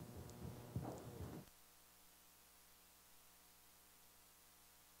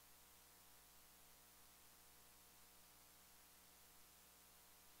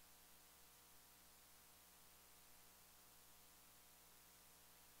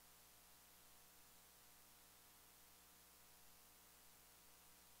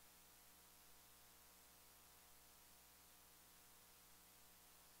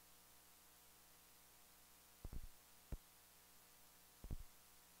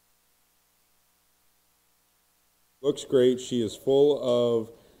 Looks great. She is full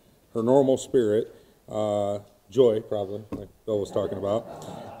of her normal spirit. Joy, probably, like Bill was talking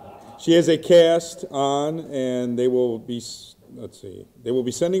about. She has a cast on, and they will be, they will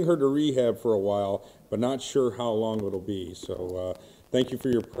be sending her to rehab for a while, but not sure how long it'll be. So thank you for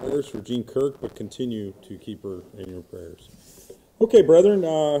your prayers for Jean Kirk, but continue to keep her in your prayers. Okay, brethren,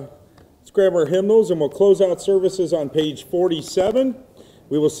 let's grab our hymnals, and we'll close out services on page 47.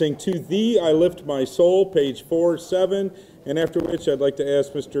 We will sing To Thee I Lift My Soul, page 4-7, and after which I'd like to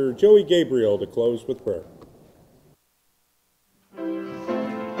ask Mr. Joey Gabriel to close with prayer.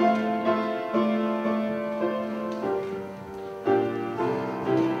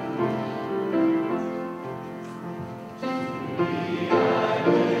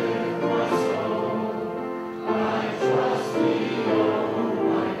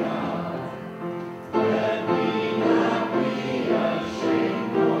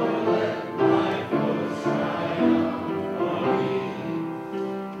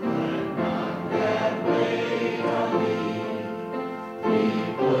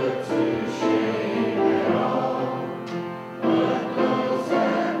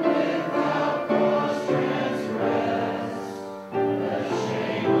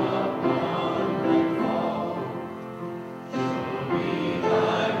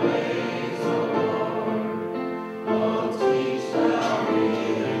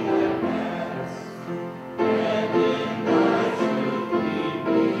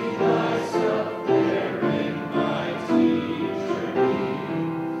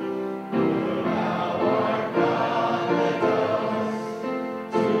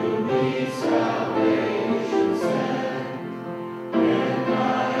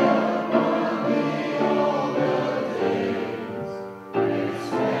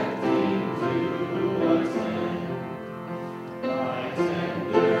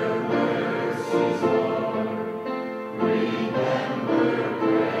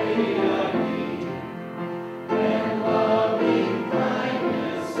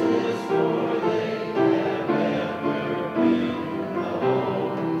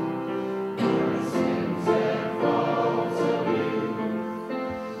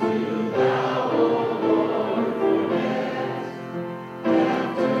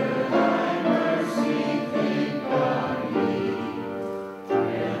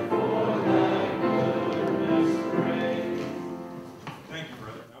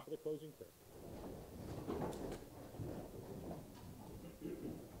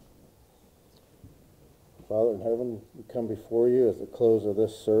 We come before you at the close of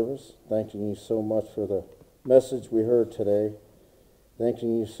this service, thanking you so much for the message we heard today,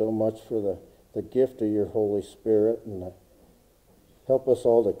 thanking you so much for the gift of your Holy Spirit, and help us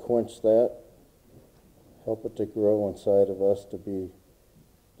all to quench that, help it to grow inside of us to be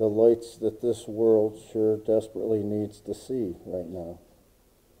the lights that this world sure desperately needs to see right now.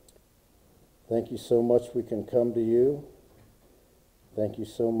 Thank you so much we can come to you. Thank you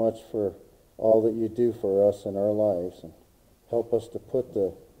so much for all that you do for us in our lives, and help us to put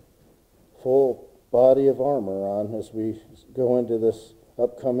the full body of armor on as we go into this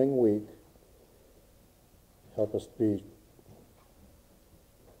upcoming week. Help us be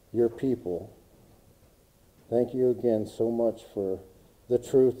your people. Thank you again so much for the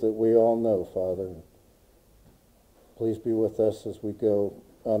truth that we all know, Father. Please be with us as we go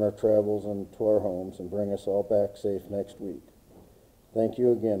on our travels and to our homes, and bring us all back safe next week. Thank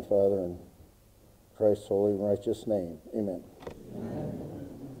you again, Father, in Christ's holy and righteous name. Amen. Amen.